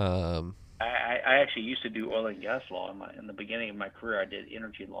 I actually used to do oil and gas law in the beginning of my career. I did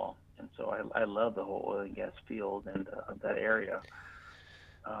energy law, and so I love the whole oil and gas field and that area.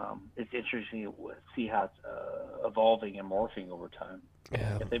 It's interesting to see how it's evolving and morphing over time.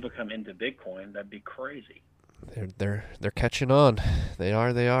 Yeah. If they become into Bitcoin, that'd be crazy. They're catching on. They are.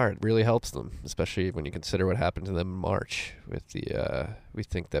 It really helps them, especially when you consider what happened to them in March. With we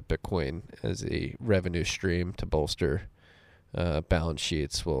think that Bitcoin as a revenue stream to bolster balance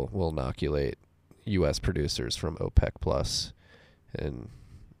sheets will inoculate U.S. producers from OPEC Plus and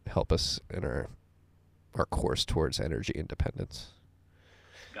help us in our course towards energy independence.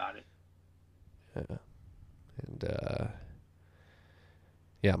 Got it. Yeah. And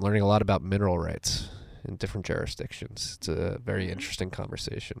I'm learning a lot about mineral rights in different jurisdictions. It's a very interesting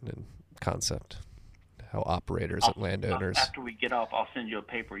conversation and concept. How operators and landowners. After we get off, I'll send you a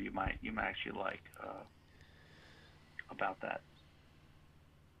paper you might actually like about that.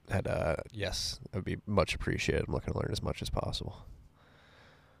 Yes, that would be much appreciated. I'm looking to learn as much as possible.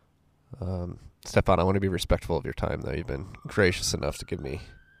 Stefan, I want to be respectful of your time, though. You've been gracious enough to give me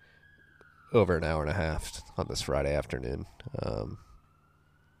over an hour and a half on this Friday afternoon.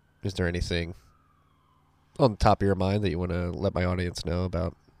 Is there anything on the top of your mind that you want to let my audience know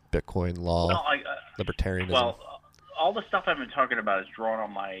about Bitcoin law, libertarianism? Well, all the stuff I've been talking about is drawn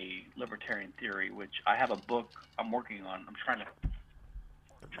on my libertarian theory, which I have a book I'm working on. I'm trying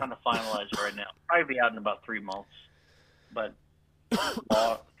to finalize it right now. Probably be out in about 3 months, but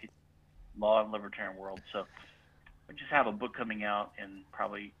law and libertarian world. So I just have a book coming out in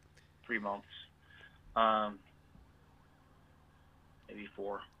probably 3 months, maybe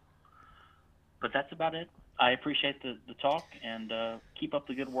 4. But that's about it. I appreciate the talk, and keep up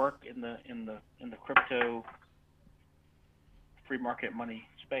the good work in the crypto free market money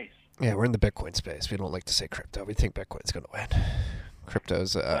space. Yeah, we're in the Bitcoin space. We don't like to say crypto. We think Bitcoin's going to win.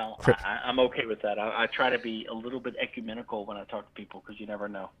 Crypto's. I'm okay with that. I try to be a little bit ecumenical when I talk to people because you never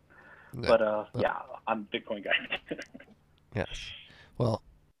know. No, but yeah, I'm a Bitcoin guy. Yes. Well,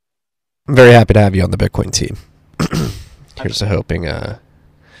 I'm very happy to have you on the Bitcoin team. Here's to hoping.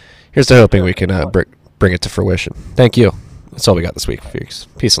 We can bring it to fruition. Thank you. That's all we got this week, folks.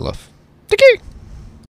 Peace and love. Take care.